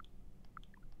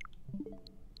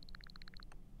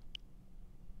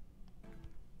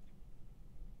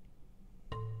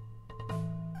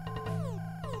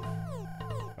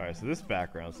 Alright, so this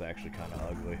background's actually kind of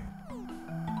ugly.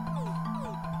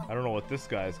 I don't know what this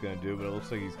guy's gonna do, but it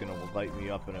looks like he's gonna light me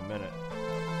up in a minute.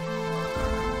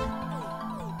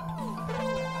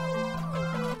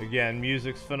 Again,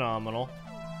 music's phenomenal.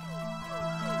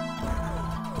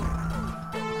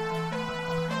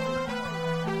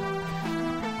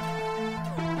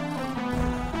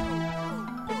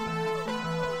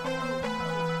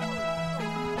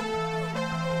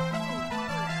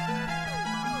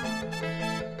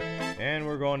 And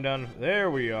we're going down. There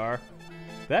we are.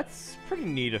 That's a pretty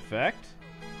neat effect.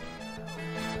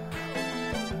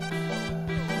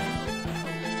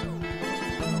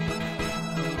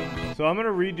 So I'm gonna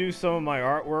redo some of my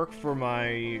artwork for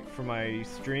my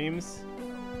streams.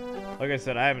 Like I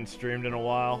said, I haven't streamed in a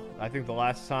while. I think the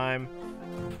last time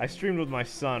I streamed with my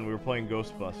son, we were playing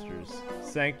Ghostbusters,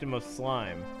 Sanctum of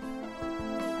Slime.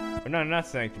 Or no, not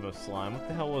Sanctimous Slime. What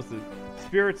the hell was it?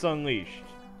 Spirits Unleashed.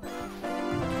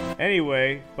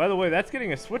 Anyway, by the way, that's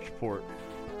getting a Switch port.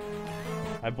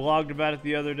 I blogged about it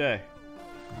the other day.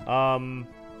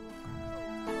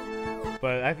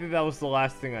 But I think that was the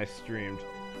last thing I streamed.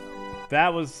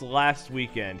 That was last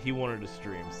weekend. He wanted to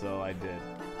stream, so I did.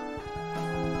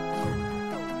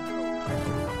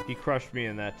 He crushed me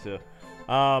in that too.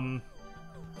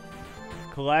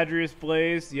 Caladrius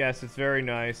Blaze, yes, it's very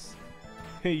nice.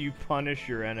 You punish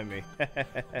your enemy.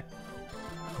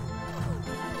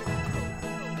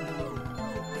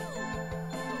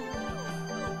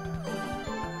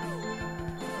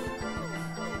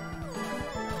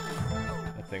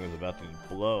 Thing was about to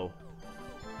blow.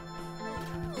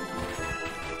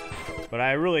 But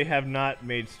I really have not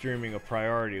made streaming a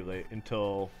priority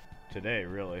until today,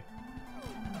 really.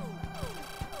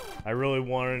 I really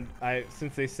wanted,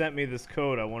 since they sent me this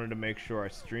code, I wanted to make sure I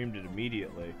streamed it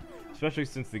immediately. Especially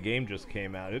since the game just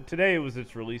came out. Today was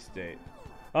its release date.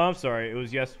 Oh, I'm sorry, it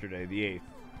was yesterday, the 8th.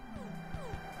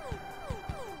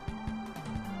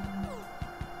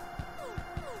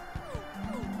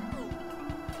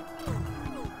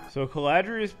 So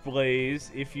Caladrius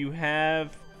Blaze, if you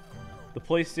have the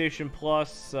PlayStation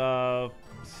Plus,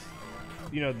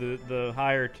 you know, the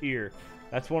higher tier,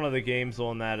 that's one of the games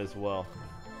on that as well.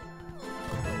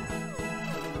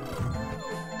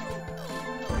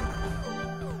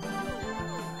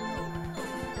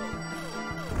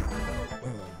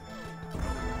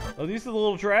 Oh, these are the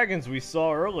little dragons we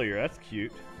saw earlier. That's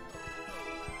cute.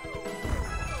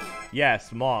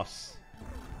 Yes, Moss.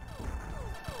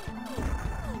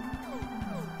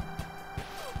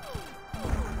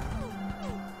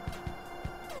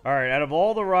 Alright, out of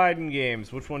all the riding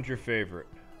games, which one's your favorite?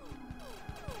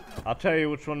 I'll tell you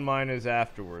which one mine is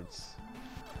afterwards.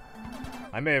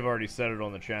 I may have already said it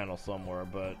on the channel somewhere,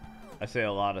 but I say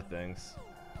a lot of things.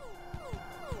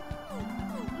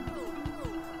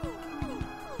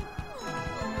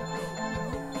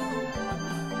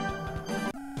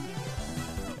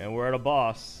 And we're at a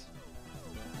boss.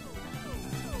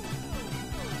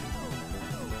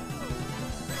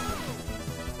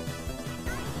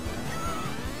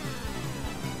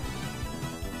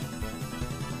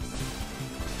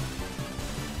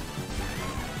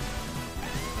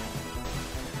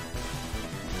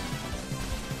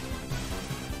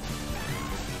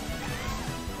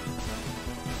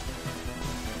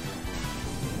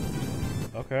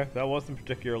 Okay, that wasn't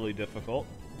particularly difficult.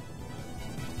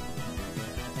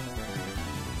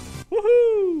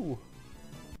 Woohoo!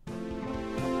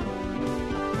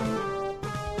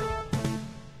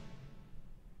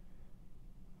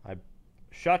 I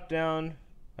shot down,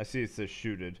 I see it says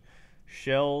shooted,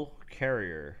 shell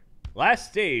carrier.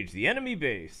 Last stage, the enemy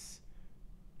base.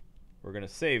 We're gonna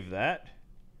save that.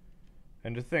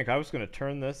 And to think, I was gonna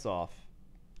turn this off.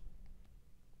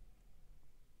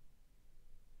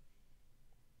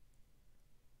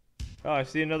 Oh, I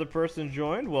see another person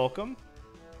joined. Welcome.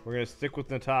 We're going to stick with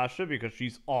Natasha because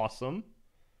she's awesome.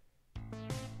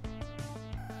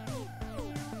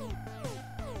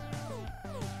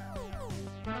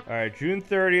 Alright, June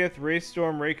 30th, Race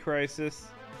Storm, Ray Crisis.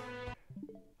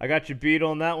 I got you beat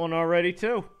on that one already,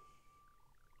 too.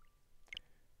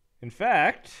 In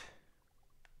fact...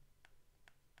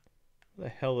 Where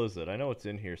the hell is it? I know it's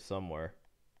in here somewhere.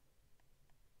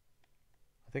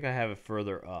 I think I have it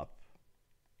further up.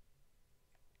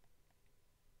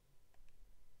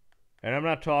 And I'm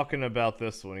not talking about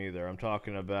this one either. I'm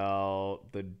talking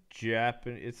about the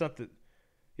Japanese... It's not the...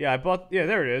 Yeah, I bought... Yeah,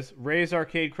 there it is. Ray's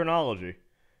Arcade Chronology.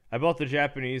 I bought the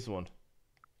Japanese one.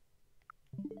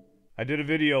 I did a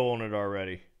video on it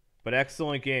already. But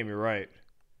excellent game, you're right.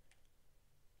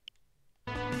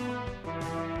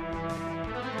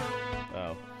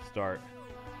 Oh, start.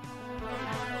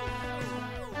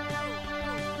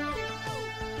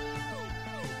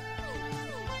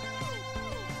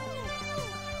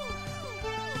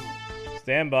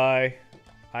 Stand by.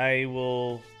 I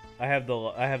have the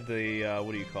what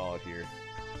do you call it here?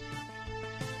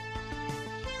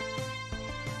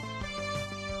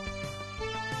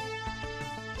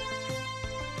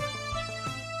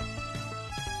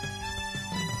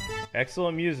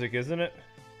 Excellent music, isn't it?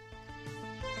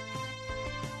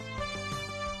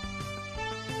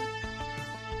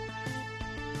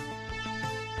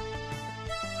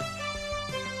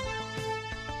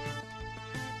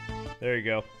 There you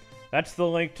go. That's the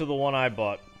link to the one I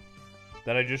bought.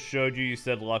 That I just showed you, you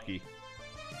said lucky.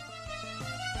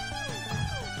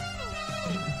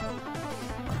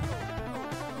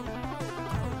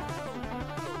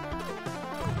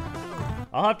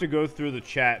 I'll have to go through the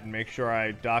chat and make sure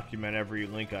I document every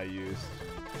link I use.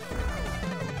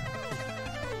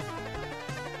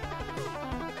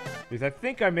 Because I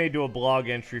think I may do a blog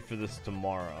entry for this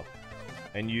tomorrow.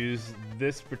 And use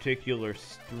this particular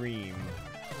stream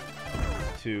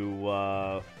to,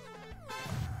 I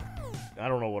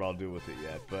don't know what I'll do with it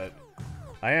yet, but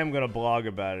I am going to blog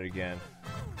about it again.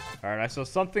 Alright, I saw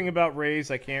something about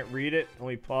rays. I can't read it. Let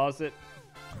me pause it.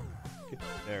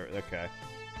 There, okay.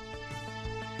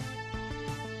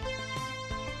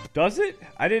 Does it?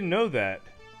 I didn't know that.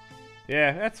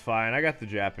 Yeah, that's fine. I got the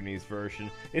Japanese version.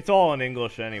 It's all in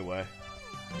English anyway.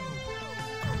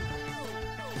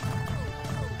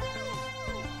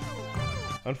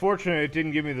 Unfortunately, it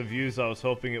didn't give me the views I was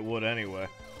hoping it would anyway.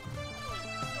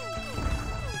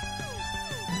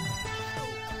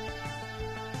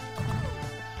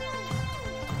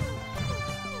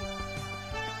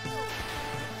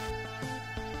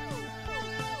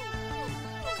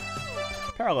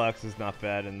 Parallax is not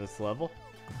bad in this level.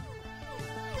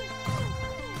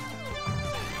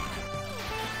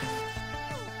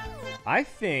 I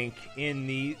think in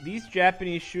these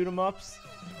Japanese shoot 'em ups,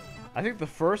 I think the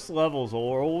first levels are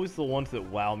always the ones that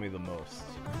wow me the most.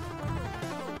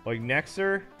 Like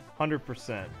Nexer,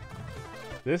 100%.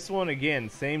 This one, again,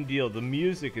 same deal. The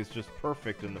music is just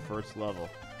perfect in the first level.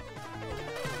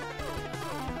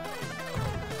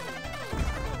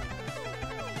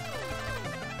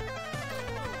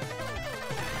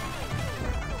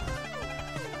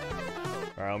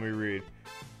 Alright, let me read.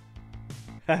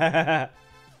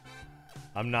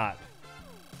 I'm not.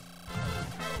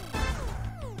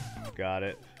 Got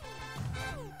it.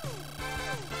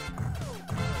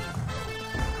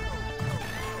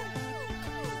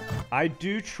 I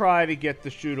do try to get the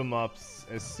shoot 'em ups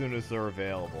as soon as they're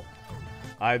available.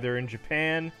 Either in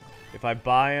Japan, if I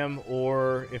buy them,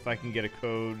 or if I can get a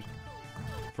code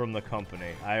from the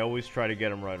company. I always try to get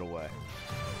them right away.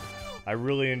 I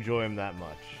really enjoy them that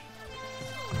much.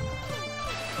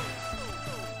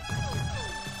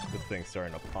 This thing's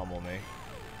starting to pummel me.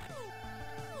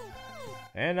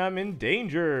 And I'm in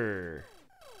danger!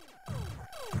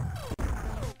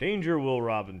 Danger, Will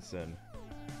Robinson.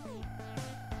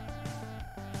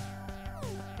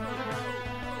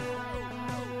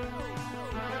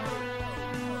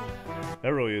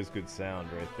 That really is good sound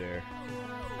right there.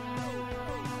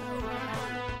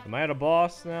 Am I at a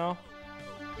boss now?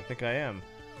 I think I am.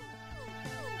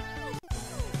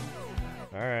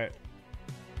 Alright.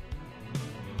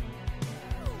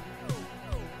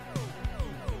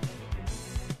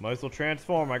 Might as well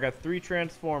transform. I got 3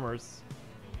 transformers.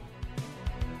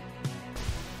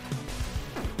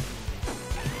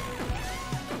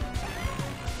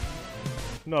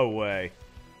 No way.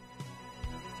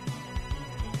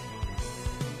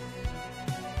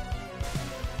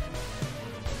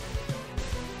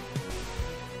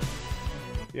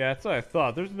 Yeah, that's what I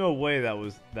thought. There's no way that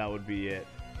would be it.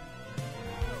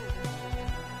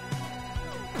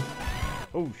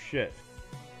 Oh shit.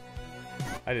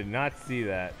 I did not see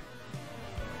that.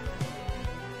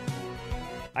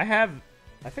 I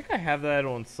think I have that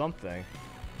on something.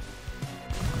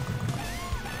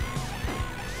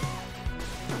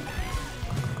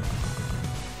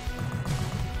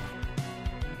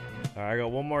 Alright, I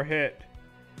got one more hit.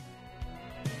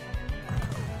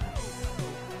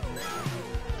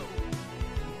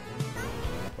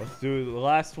 Let's do the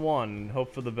last one and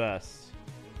hope for the best.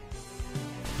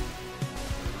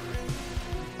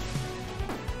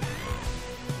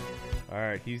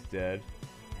 Alright, he's dead.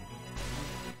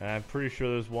 And I'm pretty sure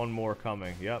there's one more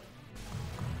coming. Yep.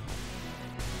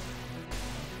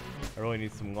 I really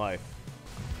need some life.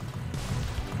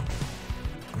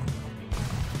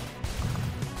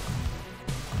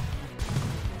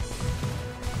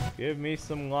 Give me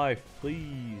some life,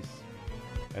 please.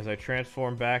 As I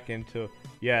transform back into...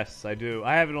 Yes, I do.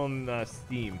 I have it on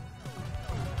Steam.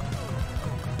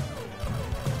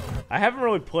 I haven't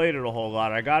really played it a whole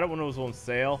lot. I got it when it was on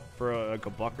sale for like a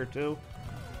buck or two.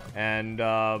 And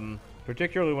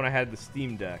particularly when I had the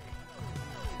Steam Deck.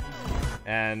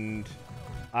 And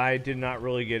I did not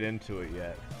really get into it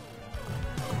yet.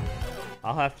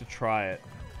 I'll have to try it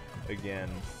again.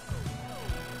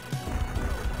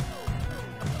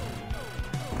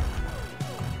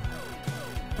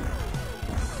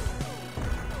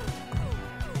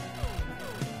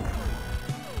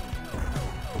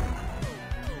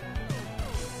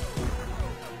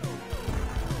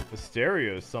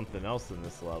 Stereo is something else in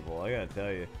this level, I gotta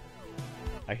tell you.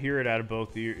 I hear it out of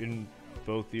both in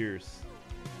both ears.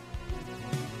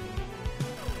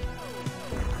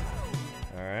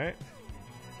 Alright.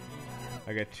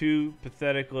 I got 2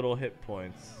 pathetic little hit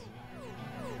points.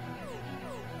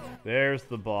 There's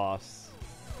the boss.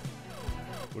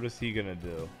 What is he gonna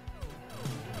do?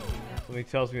 Something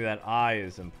tells me that eye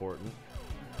is important.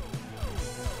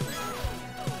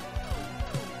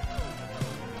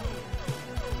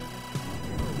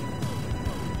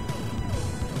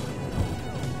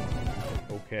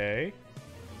 Okay.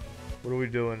 What are we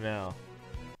doing now?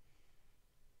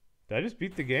 Did I just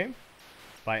beat the game?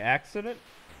 By accident?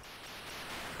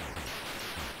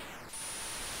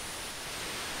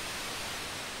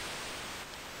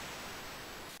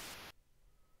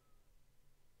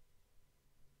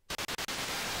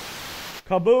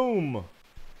 Kaboom!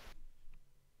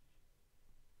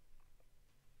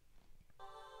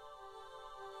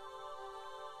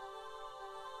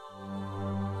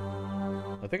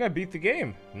 I think I beat the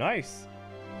game. Nice.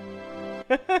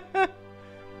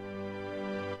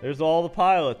 There's all the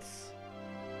pilots.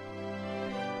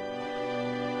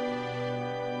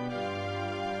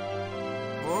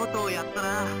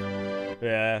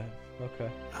 Yeah,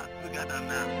 okay.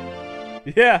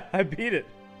 Yeah, I beat it.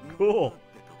 Cool.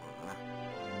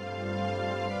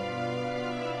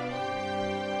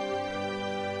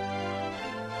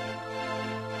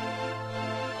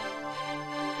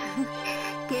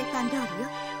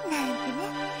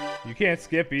 You can't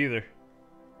skip either.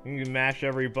 You can mash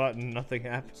every button, nothing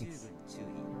happens.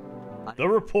 The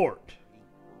report.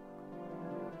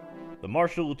 The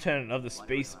Marshal Lieutenant of the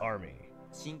Space Army,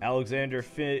 Alexander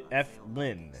F.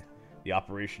 Lin. The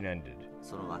operation ended.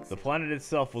 The planet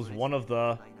itself was one of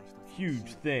the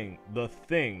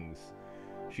things.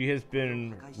 She has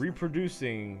been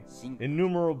reproducing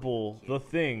innumerable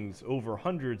things over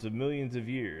hundreds of millions of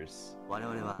years.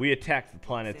 We attacked the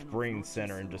planet's brain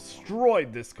center and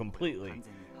destroyed this completely.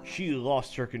 She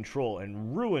lost her control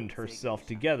and ruined herself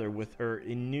together with her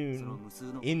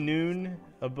innumerable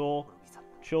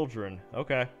children.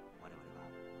 Okay.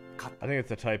 I think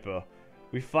it's a typo.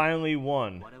 We finally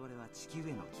won.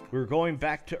 We're going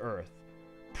back to Earth.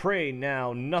 Pray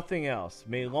now, nothing else.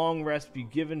 May long rest be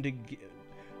given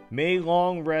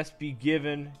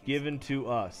to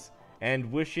us,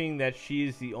 and wishing that she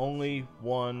is the only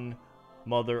one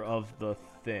mother of the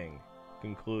thing.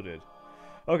 Concluded.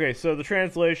 Okay, so the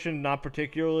translation, not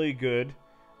particularly good.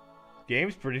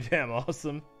 Game's pretty damn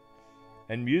awesome.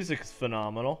 And music's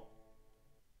phenomenal.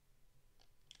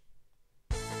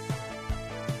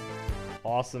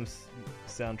 Awesome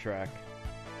soundtrack.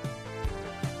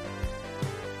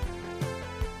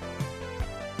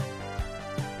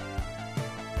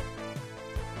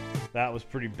 That was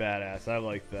pretty badass. I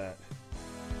like that.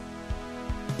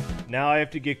 Now I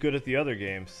have to get good at the other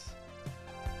games.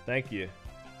 Thank you.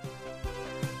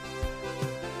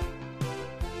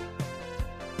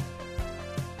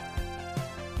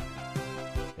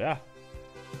 Yeah.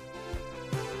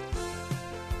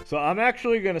 So I'm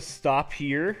actually going to stop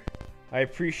here. I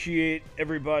appreciate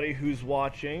everybody who's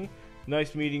watching.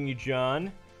 Nice meeting you,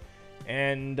 John.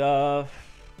 And,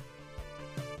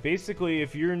 basically,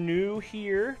 if you're new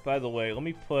here, by the way, let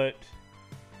me put,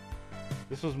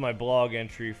 this was my blog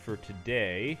entry for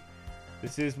today.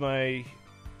 This is my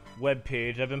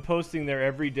webpage. I've been posting there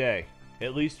every day,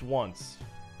 at least once,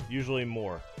 usually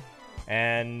more.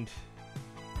 And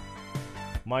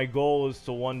my goal is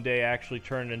to one day actually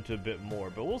turn it into a bit more,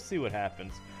 but we'll see what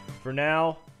happens. For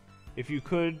now, if you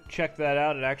could check that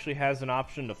out, it actually has an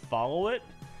option to follow it.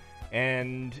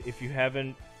 And if you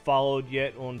haven't followed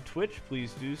yet on Twitch,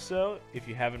 please do so. If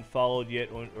you haven't followed yet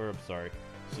on,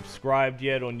 subscribed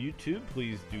yet on YouTube,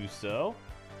 please do so.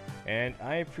 And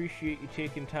I appreciate you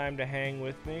taking time to hang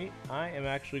with me. I am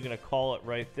actually going to call it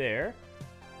right there.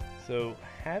 So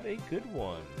have a good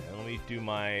one. And let me do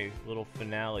my little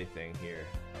finale thing here.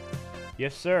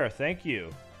 Yes, sir. Thank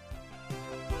you.